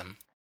 That's awesome.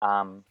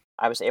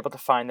 I was able to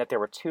find that there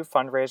were 2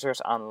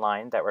 fundraisers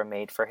online that were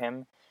made for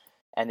him,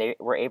 and they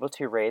were able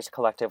to raise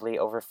collectively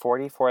over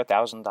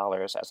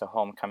 $44,000 as a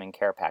homecoming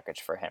care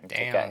package for him to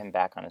get him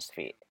back on his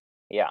feet.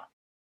 Yeah.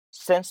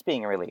 Since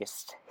being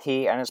released,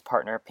 he and his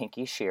partner,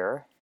 Pinky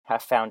Shear,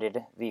 have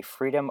founded the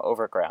Freedom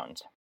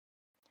Overground.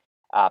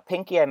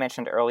 Pinky I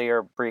mentioned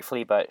earlier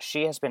briefly, but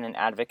she has been an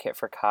advocate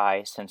for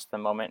Kai since the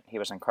moment he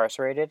was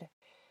incarcerated.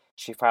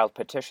 She filed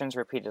petitions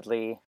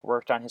repeatedly,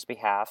 worked on his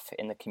behalf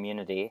in the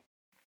community,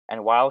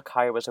 and while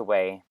Kai was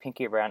away,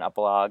 Pinky ran a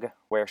blog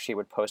where she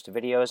would post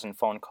videos and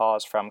phone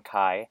calls from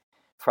Kai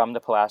from the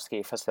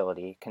Pulaski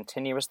facility,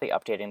 continuously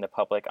updating the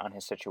public on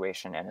his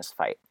situation and his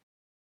fight.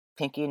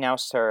 Pinky now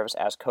serves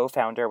as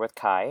co-founder with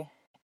Kai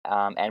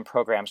and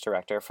programs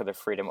director for the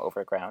Freedom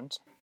Overground.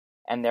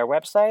 And their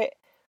website,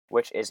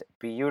 which is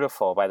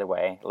beautiful, by the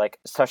way, like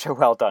such a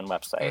well-done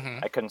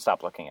website. I couldn't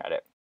stop looking at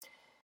it.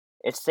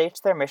 It states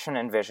their mission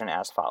and vision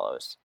as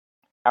follows.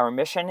 Our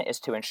mission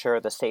is to ensure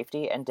the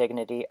safety and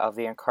dignity of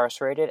the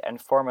incarcerated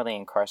and formerly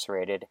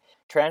incarcerated,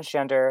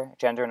 transgender,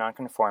 gender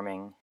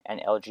nonconforming, and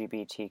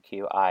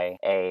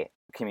LGBTQIA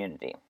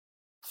community.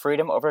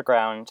 Freedom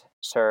Overground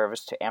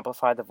serves to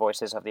amplify the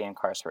voices of the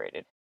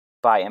incarcerated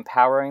by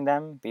empowering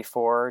them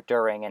before,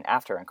 during, and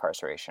after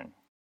incarceration.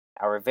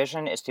 Our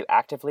vision is to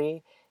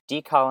actively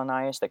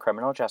decolonize the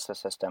criminal justice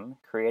system,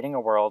 creating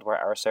a world where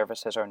our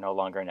services are no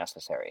longer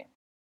necessary.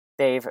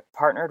 They've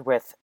partnered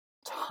with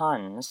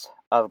tons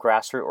of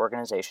grassroots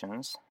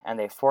organizations, and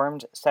they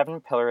formed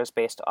 7 pillars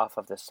based off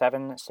of the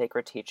 7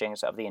 sacred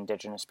teachings of the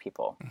indigenous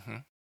people. Mm-hmm.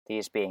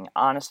 These being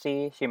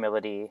honesty,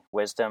 humility,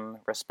 wisdom,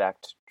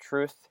 respect,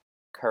 truth,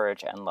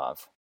 courage, and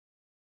love.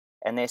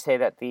 And they say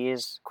that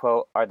these,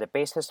 quote, are the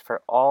basis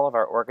for all of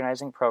our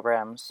organizing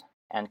programs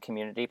and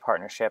community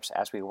partnerships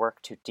as we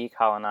work to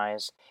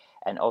decolonize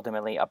and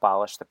ultimately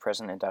abolish the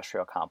prison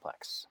industrial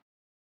complex.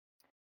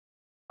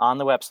 On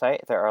the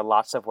website, there are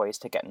lots of ways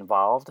to get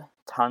involved,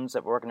 tons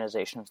of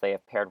organizations they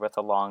have paired with,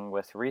 along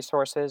with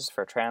resources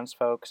for trans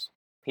folks,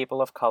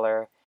 people of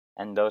color,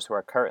 and those who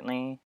are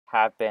currently,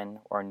 have been,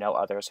 or know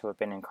others who have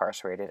been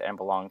incarcerated and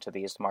belong to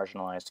these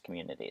marginalized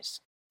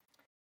communities.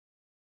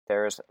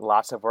 There's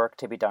lots of work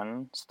to be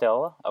done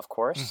still, of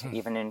course,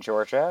 even in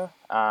Georgia.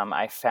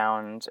 I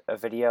found a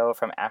video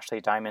from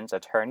Ashley Diamond's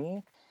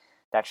attorney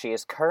that she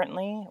is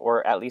currently,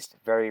 or at least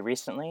very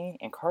recently,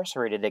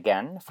 incarcerated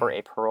again for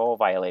a parole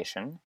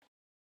violation.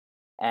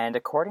 And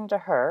according to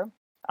her,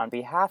 on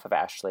behalf of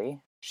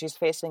Ashley, she's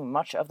facing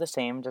much of the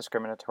same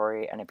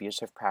discriminatory and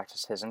abusive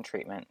practices and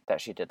treatment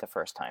that she did the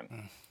first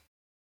time.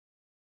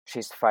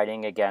 She's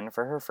fighting again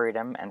for her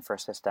freedom and for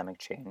systemic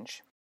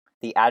change.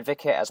 The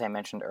Advocate, as I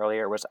mentioned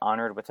earlier, was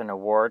honored with an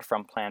award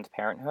from Planned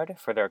Parenthood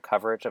for their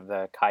coverage of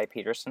the Kai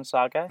Peterson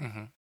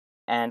saga.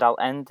 And I'll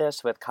end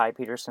this with Kai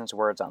Peterson's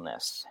words on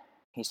this.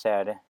 He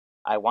said,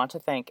 "I want to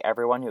thank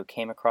everyone who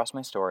came across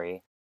my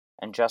story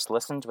and just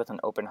listened with an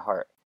open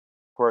heart,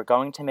 who are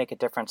going to make a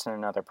difference in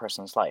another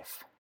person's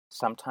life.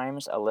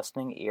 Sometimes a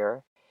listening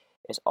ear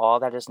is all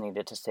that is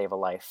needed to save a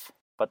life,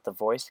 but the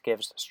voice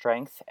gives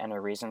strength and a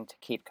reason to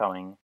keep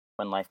going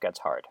when life gets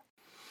hard."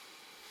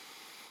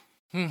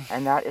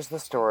 And that is the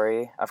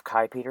story of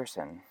Kai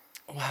Peterson.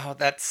 Wow,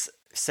 that's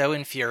so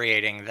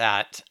infuriating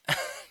that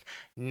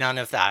none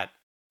of that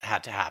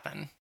had to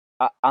happen.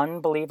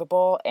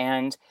 Unbelievable.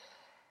 And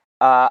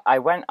I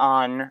went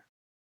on,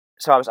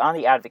 so I was on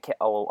The Advocate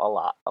a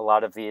lot. A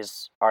lot of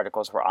these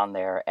articles were on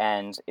there.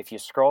 And if you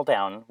scroll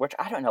down, which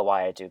I don't know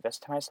why I do this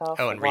to myself.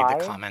 Oh, and why? read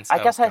the comments.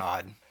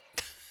 God.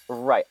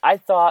 Right. I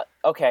thought,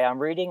 okay, I'm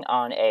reading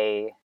on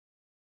a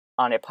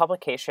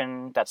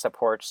publication that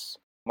supports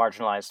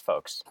marginalized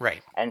folks.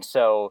 Right. And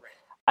so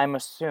I'm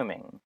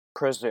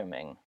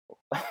presuming,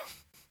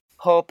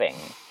 hoping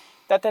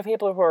that the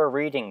people who are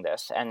reading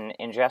this and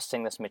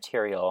ingesting this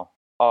material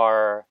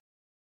are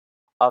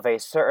of a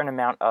certain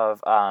amount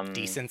of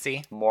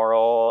decency,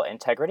 moral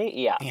integrity.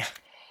 Yeah.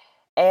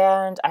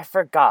 And I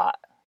forgot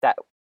that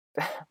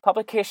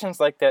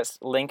publications like this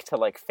link to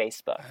like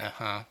Facebook,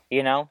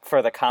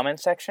 for the comment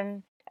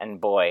section.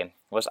 And boy,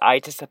 was I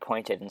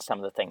disappointed in some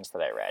of the things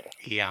that I read.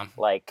 Yeah.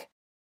 Like,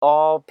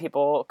 all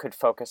people could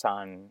focus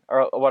on,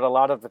 or what a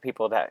lot of the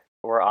people that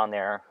were on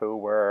there who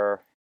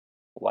were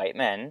white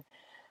men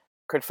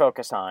could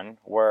focus on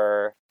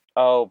were,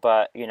 oh,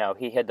 but,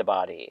 he hid the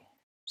body,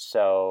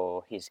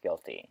 so he's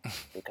guilty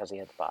because he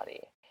hid the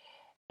body.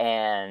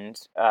 And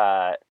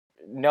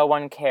no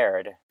one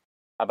cared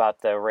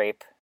about the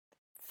rape.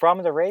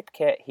 From the rape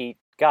kit he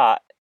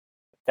got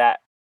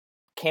that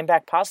came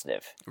back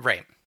positive.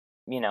 Right.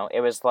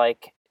 It was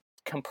like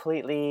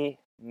completely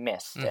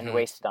missed and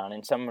wasted on,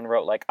 and someone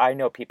wrote like, I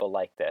know people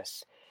like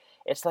this.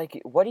 It's like,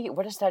 what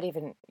does that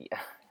even?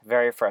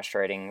 Very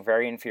frustrating,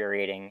 very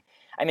infuriating.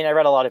 I mean, I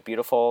read a lot of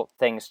beautiful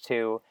things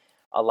too.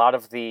 A lot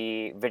of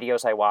the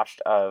videos I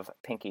watched of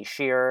Pinky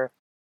Shear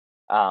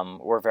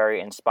were very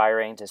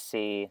inspiring to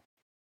see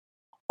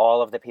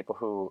all of the people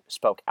who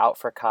spoke out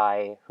for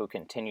Kai, who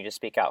continue to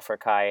speak out for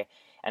Kai.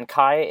 And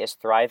Kai is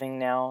thriving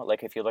now.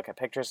 Like, if you look at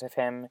pictures of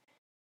him,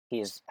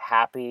 he's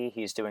happy.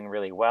 He's doing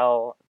really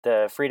well.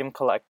 The Freedom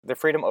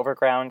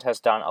Overground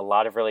has done a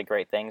lot of really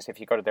great things. If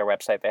you go to their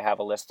website, they have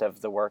a list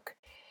of the work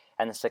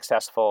and the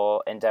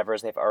successful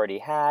endeavors they've already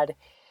had.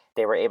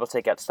 They were able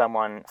to get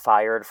someone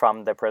fired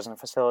from the prison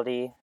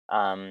facility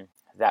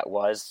that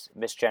was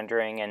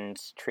misgendering and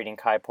treating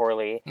Kai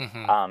poorly.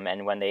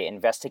 And when they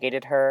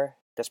investigated her,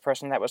 this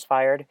person that was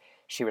fired,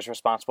 she was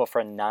responsible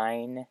for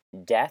 9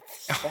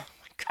 deaths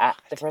at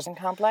the prison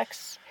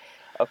complex.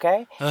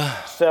 Okay?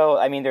 So,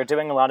 I mean, they're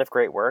doing a lot of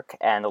great work,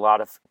 and a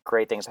lot of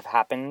great things have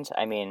happened.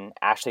 I mean,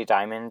 Ashley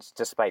Diamond,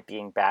 despite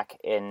being back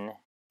in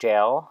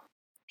jail,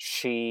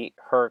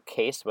 her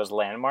case was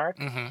landmark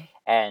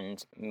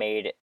and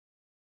made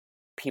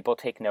people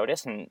take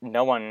notice, and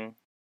no one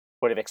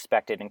would have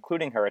expected,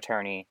 including her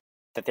attorney,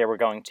 that they were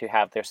going to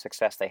have the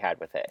success they had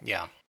with it.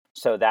 Yeah.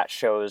 So that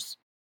shows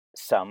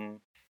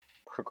some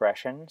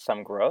progression,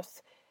 some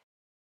growth.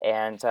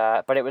 And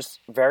but it was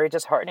very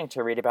disheartening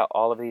to read about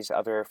all of these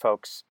other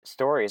folks'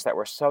 stories that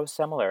were so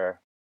similar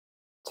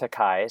to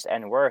Kai's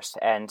and worse,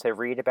 and to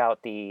read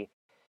about the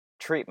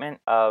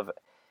treatment of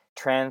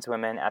trans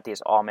women at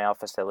these all-male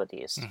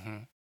facilities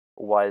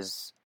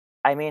was,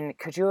 I mean,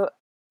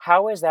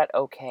 how is that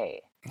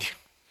okay?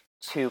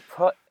 To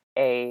put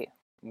a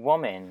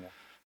woman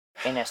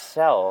in a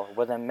cell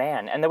with a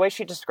man. And the way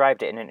she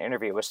described it in an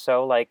interview was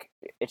so, like,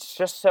 it's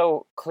just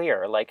so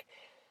clear. Like,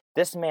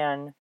 this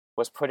man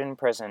was put in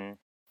prison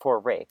for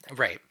rape.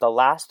 Right. The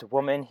last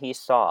woman he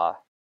saw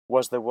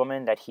was the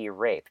woman that he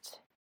raped.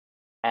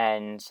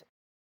 And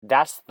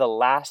that's the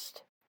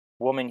last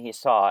woman he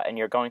saw, and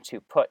you're going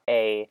to put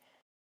a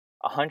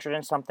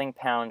 100-and-something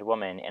pound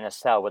woman in a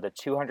cell with a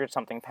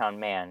 200-something pound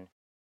man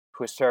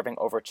who's serving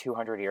over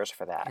 200 years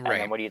for that. Right.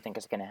 And then what do you think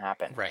is going to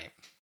happen? Right.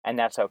 And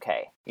that's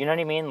okay. You know what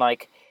I mean?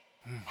 Like,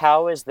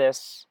 how is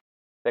this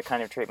the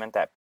kind of treatment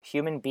that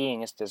human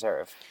beings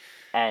deserve?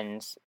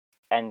 And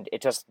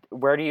it just,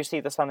 where do you see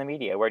this on the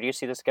media? Where do you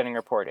see this getting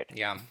reported?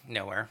 Yeah,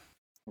 nowhere.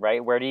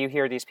 Right? Where do you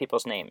hear these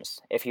people's names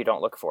if you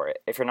don't look for it?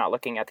 If you're not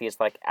looking at these,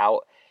 like,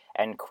 out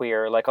and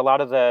queer, like, a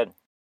lot of the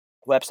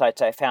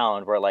websites I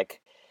found were,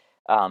 like,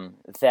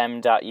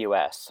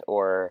 them.us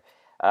or,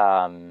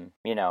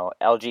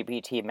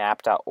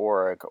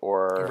 LGBTmap.org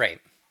or... Right.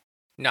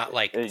 Not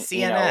like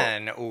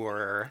CNN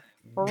or...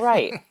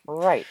 Right.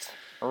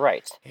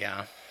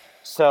 Yeah.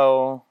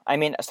 So, I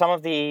mean, some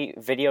of the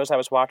videos I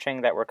was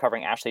watching that were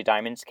covering Ashley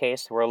Diamond's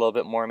case were a little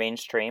bit more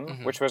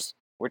mainstream, which was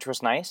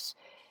nice.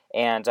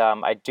 And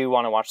I do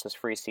want to watch this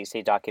Free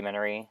CC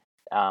documentary.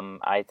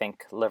 I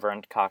think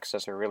Laverne Cox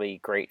does a really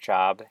great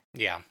job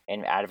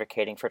in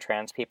advocating for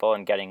trans people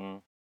and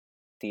getting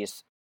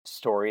these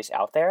stories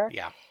out there.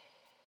 Yeah.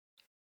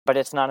 But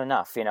it's not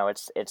enough. You know,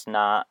 it's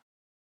not,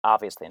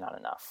 obviously not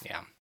enough.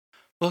 Yeah.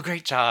 Well,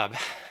 great job.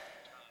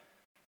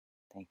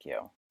 Thank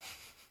you.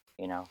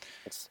 You know,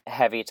 it's a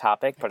heavy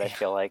topic, but I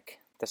feel like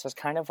this is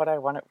kind of what I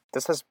wanted.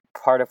 This is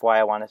part of why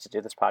I wanted to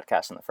do this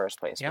podcast in the first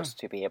place, was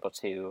to be able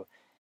to,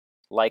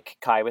 like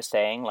Kai was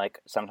saying, like,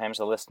 sometimes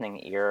a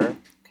listening ear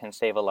can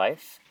save a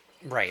life.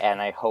 Right.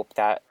 And I hope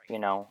that, you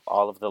know,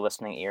 all of the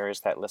listening ears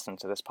that listen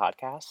to this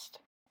podcast,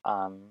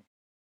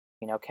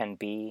 you know, can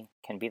be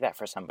that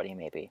for somebody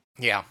maybe.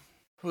 Yeah.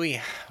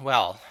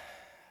 Well,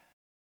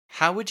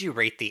 how would you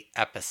rate the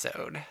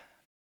episode?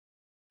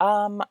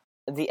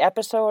 The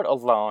episode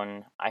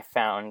alone, I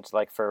found,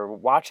 like, for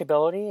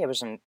watchability, it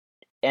was an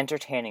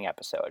entertaining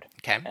episode.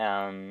 Okay.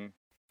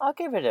 I'll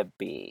give it a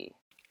B.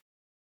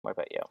 What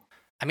about you?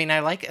 I mean, I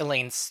like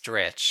Elaine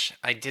Stritch.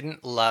 I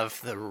didn't love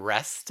the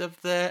rest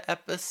of the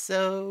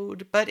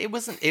episode, but it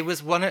was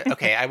one of,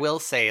 okay, I will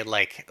say,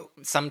 like,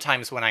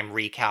 sometimes when I'm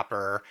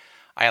recapper,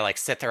 I, like,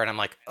 sit there and I'm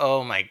like,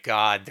 oh my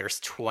god, there's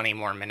 20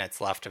 more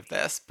minutes left of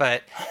this.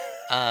 But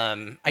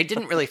I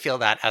didn't really feel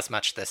that as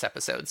much this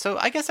episode, so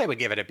I guess I would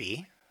give it a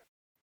B.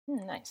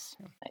 Nice.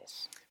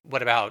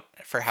 What about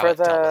for how it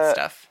dealt with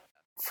stuff?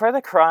 For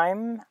the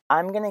crime,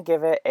 I'm gonna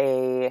give it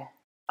a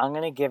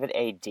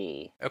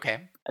D.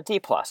 Okay. A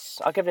D+.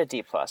 I'll give it a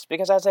D+,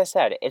 because as I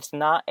said, it's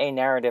not a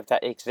narrative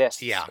that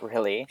exists,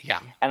 really. Yeah.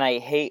 And I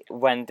hate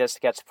when this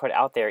gets put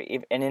out there,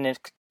 and in a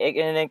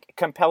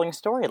compelling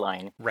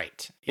storyline.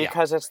 Right.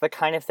 Because it's the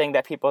kind of thing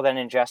that people then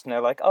ingest, and they're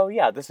like, oh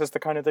yeah, this is the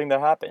kind of thing that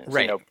happens.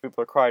 Right. You know,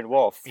 people are crying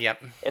wolf.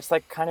 Yep. It's,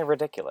 like, kind of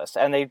ridiculous.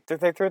 And they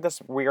threw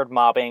this weird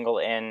mob angle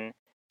in.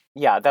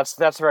 Yeah,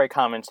 that's very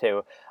common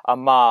too. A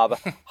mob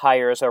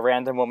hires a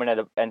random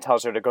woman and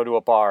tells her to go to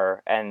a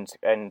bar, and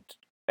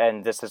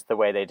this is the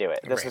way they do it.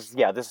 This is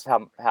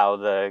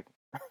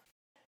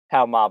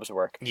how mobs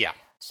work. Yeah.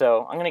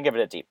 So I'm gonna give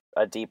it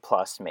a D+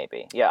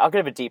 maybe. Yeah, I'll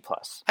give it a D+.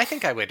 I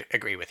think I would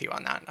agree with you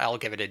on that. I'll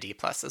give it a D+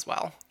 as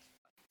well.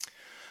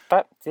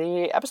 But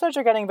the episodes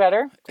are getting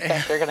better.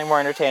 They're getting more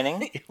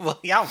entertaining. Well,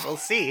 yeah, we'll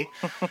see.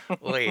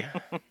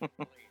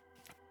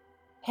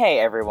 Hey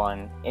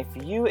everyone, if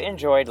you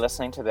enjoyed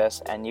listening to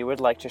this and you would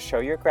like to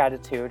show your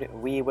gratitude,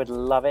 we would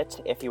love it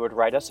if you would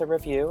write us a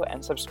review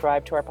and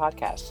subscribe to our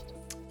podcast.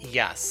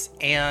 Yes,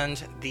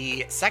 and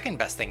the second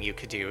best thing you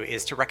could do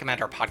is to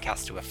recommend our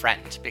podcast to a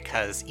friend,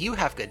 because you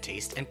have good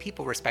taste and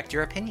people respect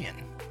your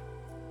opinion.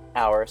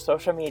 Our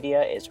social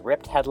media is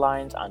Ripped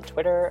Headlines on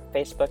Twitter,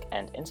 Facebook,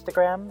 and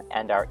Instagram,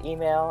 and our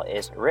email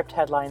is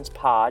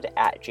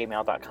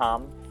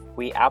rippedheadlinespod@gmail.com.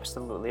 We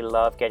absolutely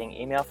love getting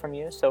email from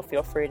you, so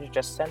feel free to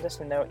just send us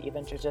a note,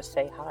 even to just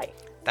say hi.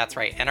 That's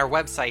right, and our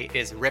website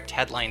is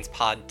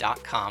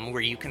rippedheadlinespod.com,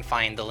 where you can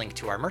find the link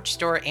to our merch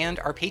store and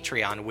our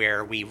Patreon,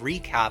 where we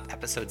recap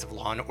episodes of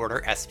Law &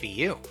 Order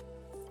SVU.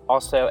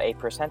 Also, a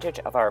percentage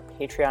of our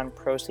Patreon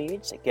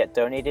proceeds get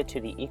donated to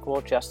the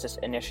Equal Justice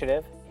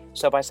Initiative,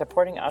 so by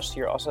supporting us,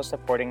 you're also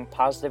supporting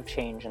positive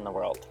change in the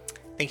world.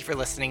 Thank you for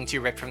listening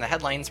to Ripped from the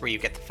Headlines, where you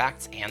get the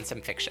facts and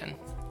some fiction.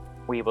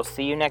 We will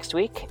see you next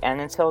week,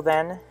 and until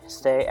then,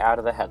 stay out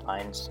of the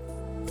headlines.